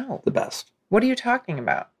McDreamy is? No. The best. What are you talking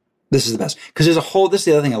about? This is the best. Because this is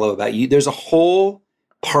the other thing I love about you. There's a whole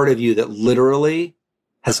part of you that literally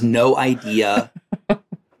has no idea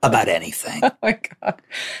about anything. Oh my God.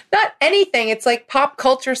 Not anything. It's like pop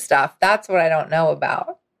culture stuff. That's what I don't know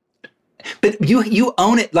about. But you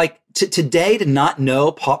own it. Like today, to not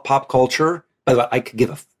know pop culture, by the way, I could give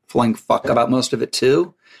a flying fuck about most of it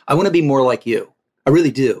too. I want to be more like you. I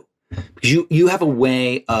really do. Because you have a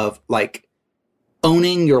way of like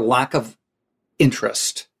owning your lack of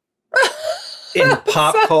interest in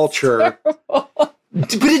pop culture. But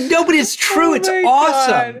it's true. It's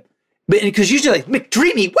awesome. God. But because usually like,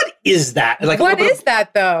 McDreamy, what is that? Like, what is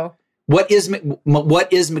that though? What is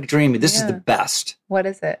McDreamy? This is the best. What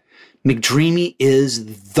is it? McDreamy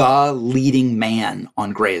is the leading man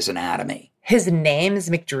on Grey's Anatomy. His name is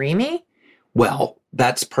McDreamy? Well,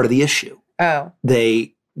 that's part of the issue. Oh.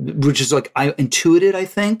 Which is like, I intuited, I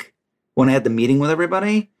think, when I had the meeting with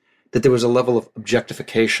everybody, that there was a level of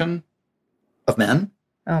objectification of men.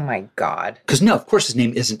 Oh my God. Because no, of course his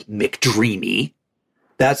name isn't McDreamy.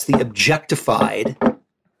 That's the objectified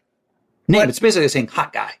name. What? It's basically saying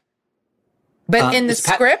hot guy. But in the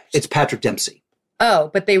script? It's Patrick Dempsey.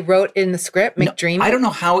 Oh, but they wrote in the script, McDreamy? No, I don't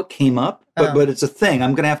know how it came up, but it's a thing.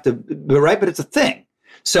 I'm going to have to, right? But it's a thing.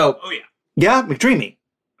 So, oh, yeah. Yeah, McDreamy.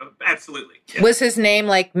 Absolutely. Yeah. Was his name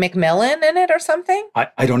like Macmillan in it or something?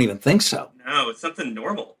 I don't even think so. No, it's something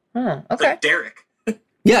normal. Oh, okay. It's like Derek.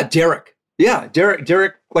 Yeah, Derek. Yeah,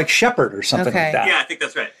 Derek like Shepherd or something like that. Yeah, I think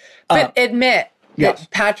that's right. But admit yes.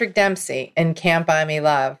 that Patrick Dempsey in Can't Buy Me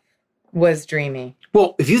Love was dreamy.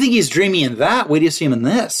 Well, if you think he's dreamy in that, wait till you see him in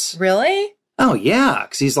this. Really? Oh, yeah,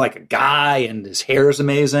 because he's like a guy and his hair is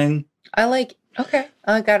amazing. Okay,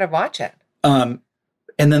 I got to watch it. And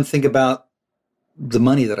then think about the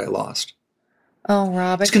money that I lost. Oh,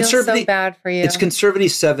 Rob, I feel so bad for you. It's conservative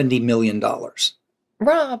 $70 million.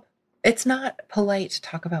 Rob, it's not polite to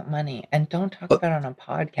talk about money, and don't talk about it on a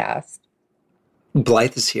podcast.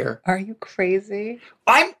 Blythe is here. Are you crazy?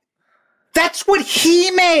 That's what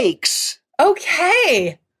he makes.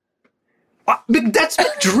 Okay. That's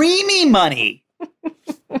dreamy money.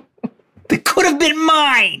 That could have been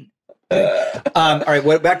mine. All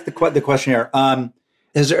right, back to the questionnaire.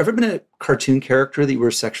 Has there ever been a cartoon character that you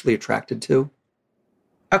were sexually attracted to?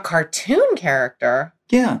 A cartoon character?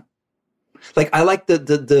 Yeah. Like I like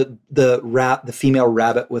the female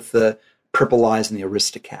rabbit with the purple eyes and the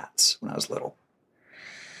Aristocats when I was little.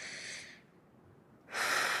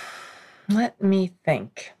 Let me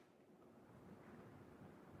think.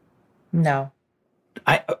 No.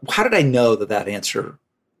 How did I know that answer?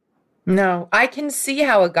 No, I can see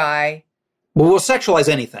how a guy. Well, we'll sexualize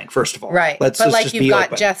anything, first of all. Right. But like you've got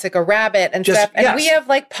open. Jessica Rabbit and stuff. And we have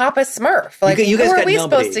like Papa Smurf. Like, you guys who are got we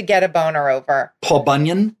nobody. supposed to get a boner over? Paul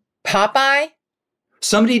Bunyan? Popeye?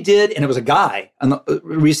 Somebody did, and it was a guy,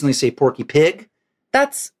 recently say Porky Pig.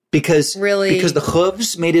 That's because really... Because the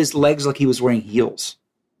hooves made his legs like he was wearing heels.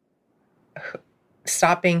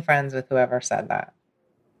 Stop being friends with whoever said that.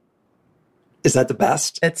 Is that the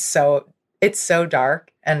best? It's so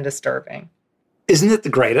dark and disturbing. Isn't it the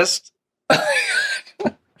greatest?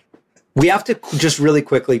 We have to just really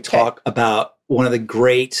quickly talk about one of the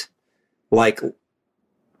great,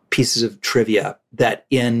 pieces of trivia that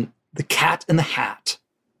in The Cat in the Hat.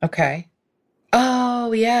 Okay.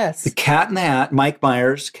 Oh, yes. The Cat in the Hat, Mike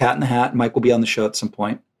Myers, Cat in the Hat. Mike will be on the show at some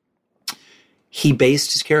point. He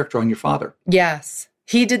based his character on your father. Yes.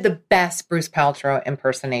 He did the best Bruce Paltrow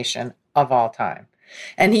impersonation of all time.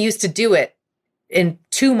 And he used to do it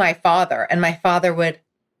to my father, and my father would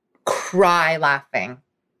cry laughing.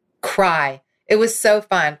 It was so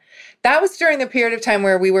fun. That was during the period of time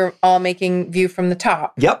where we were all making View from the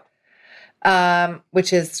Top. Yep.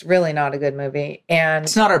 Which is really not a good movie. And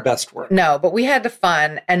it's not our best work. No, but we had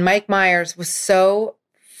fun. And Mike Myers was so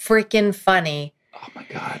freaking funny. Oh my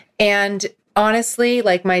God. And honestly,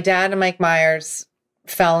 like my dad and Mike Myers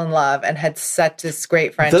fell in love and had such this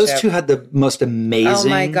great friendship. Those two had the most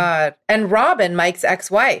amazing. Oh my God. And Robin, Mike's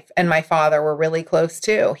ex-wife, and my father were really close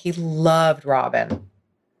too. He loved Robin.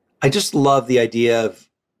 I just love the idea of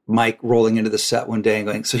Mike rolling into the set one day and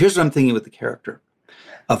going, so here's what I'm thinking with the character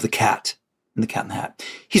of the cat and the cat in the hat.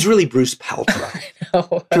 He's really Bruce Paltrow. I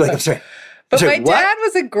know. You're like, I'm sorry. But my dad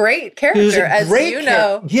was a great character, as you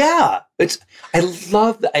know. Yeah. I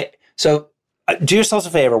love that. So do yourselves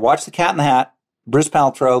a favor. Watch The Cat in the Hat. Bruce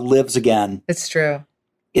Paltrow lives again. It's true.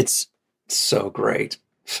 It's so great.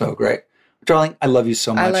 So great. Darling, I love you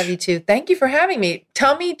so much. I love you too. Thank you for having me.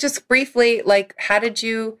 Tell me just briefly, like,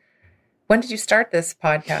 when did you start this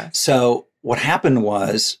podcast? So what happened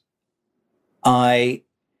was I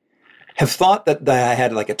have thought that I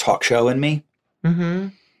had like a talk show in me. Mm-hmm.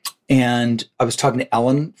 And I was talking to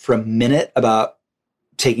Ellen for a minute about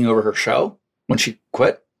taking over her show when she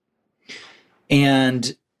quit.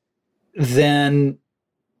 And then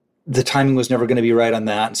the timing was never going to be right on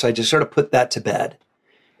that. And so I just sort of put that to bed.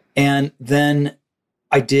 And then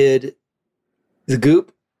I did the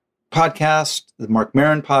Goop podcast, the Mark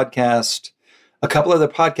Maron podcast, a couple other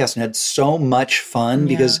podcasts, and had so much fun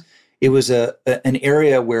because it was an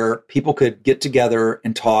area where people could get together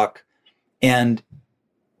and talk, and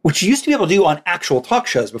which you used to be able to do on actual talk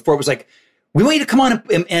shows before. It was like, we want you to come on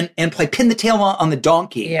and play pin the tail on the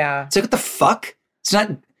donkey. Yeah. It's like, what the fuck?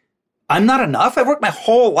 I'm not enough. I've worked my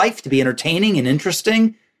whole life to be entertaining and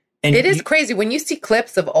interesting. And it is crazy when you see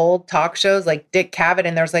clips of old talk shows like Dick Cavett,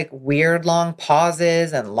 and there's like weird long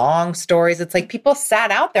pauses and long stories. It's like people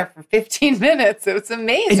sat out there for 15 minutes. It was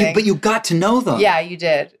amazing. But you got to know them. Yeah, you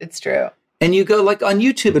did. It's true. And you go like on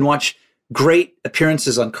YouTube and watch great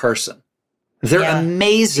appearances on Carson. They're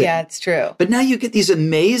amazing. Yeah, it's true. But now you get these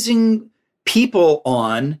amazing people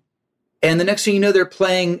on, and the next thing you know, they're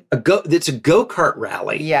playing it's a go-kart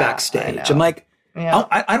rally backstage. I'm like,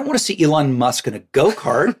 I don't want to see Elon Musk in a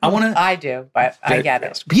go-kart. I do, but I get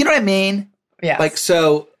it. But you know what I mean? Yeah. Like,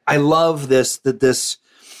 so I love that this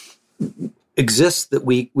exists, that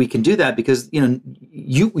we can do that, because, you know,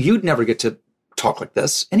 you'd never get to talk like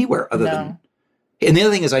this anywhere other than. And the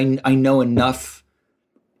other thing is I know enough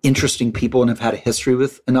interesting people and have had a history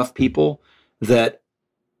with enough people that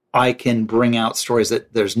I can bring out stories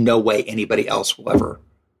that there's no way anybody else will ever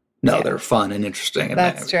know. They're fun and interesting. And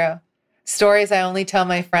that's true. Stories I only tell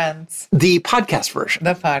my friends. The podcast version.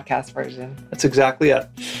 The podcast version. That's exactly it.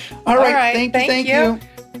 All right. Thank you.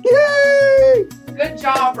 Yay! Good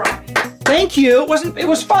job, Robin. Thank you. It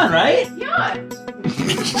was fun, right? Yeah.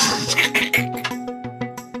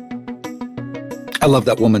 I love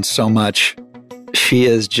that woman so much. She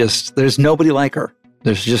is just, there's nobody like her.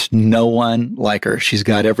 There's just no one like her. She's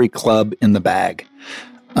got every club in the bag.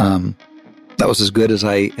 That was as good as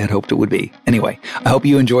I had hoped it would be. Anyway, I hope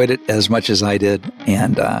you enjoyed it as much as I did,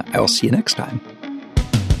 and I will see you next time.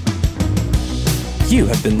 You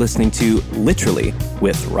have been listening to Literally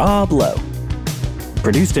with Rob Lowe.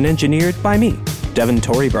 Produced and engineered by me, Devin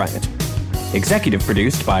Torrey Bryant. Executive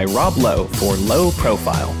produced by Rob Lowe for Low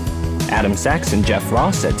Profile. Adam Sachs and Jeff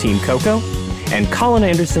Ross at Team Coco, and Colin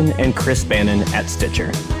Anderson and Chris Bannon at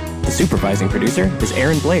Stitcher. The supervising producer is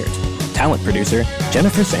Aaron Blair. Talent producer,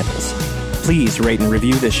 Jennifer Samples. Please rate and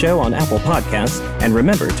review this show on Apple Podcasts, and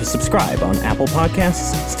remember to subscribe on Apple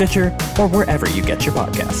Podcasts, Stitcher, or wherever you get your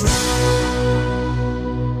podcasts.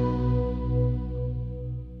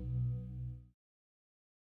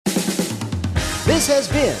 This has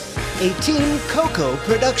been a Team Coco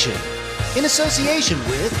production in association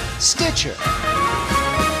with Stitcher.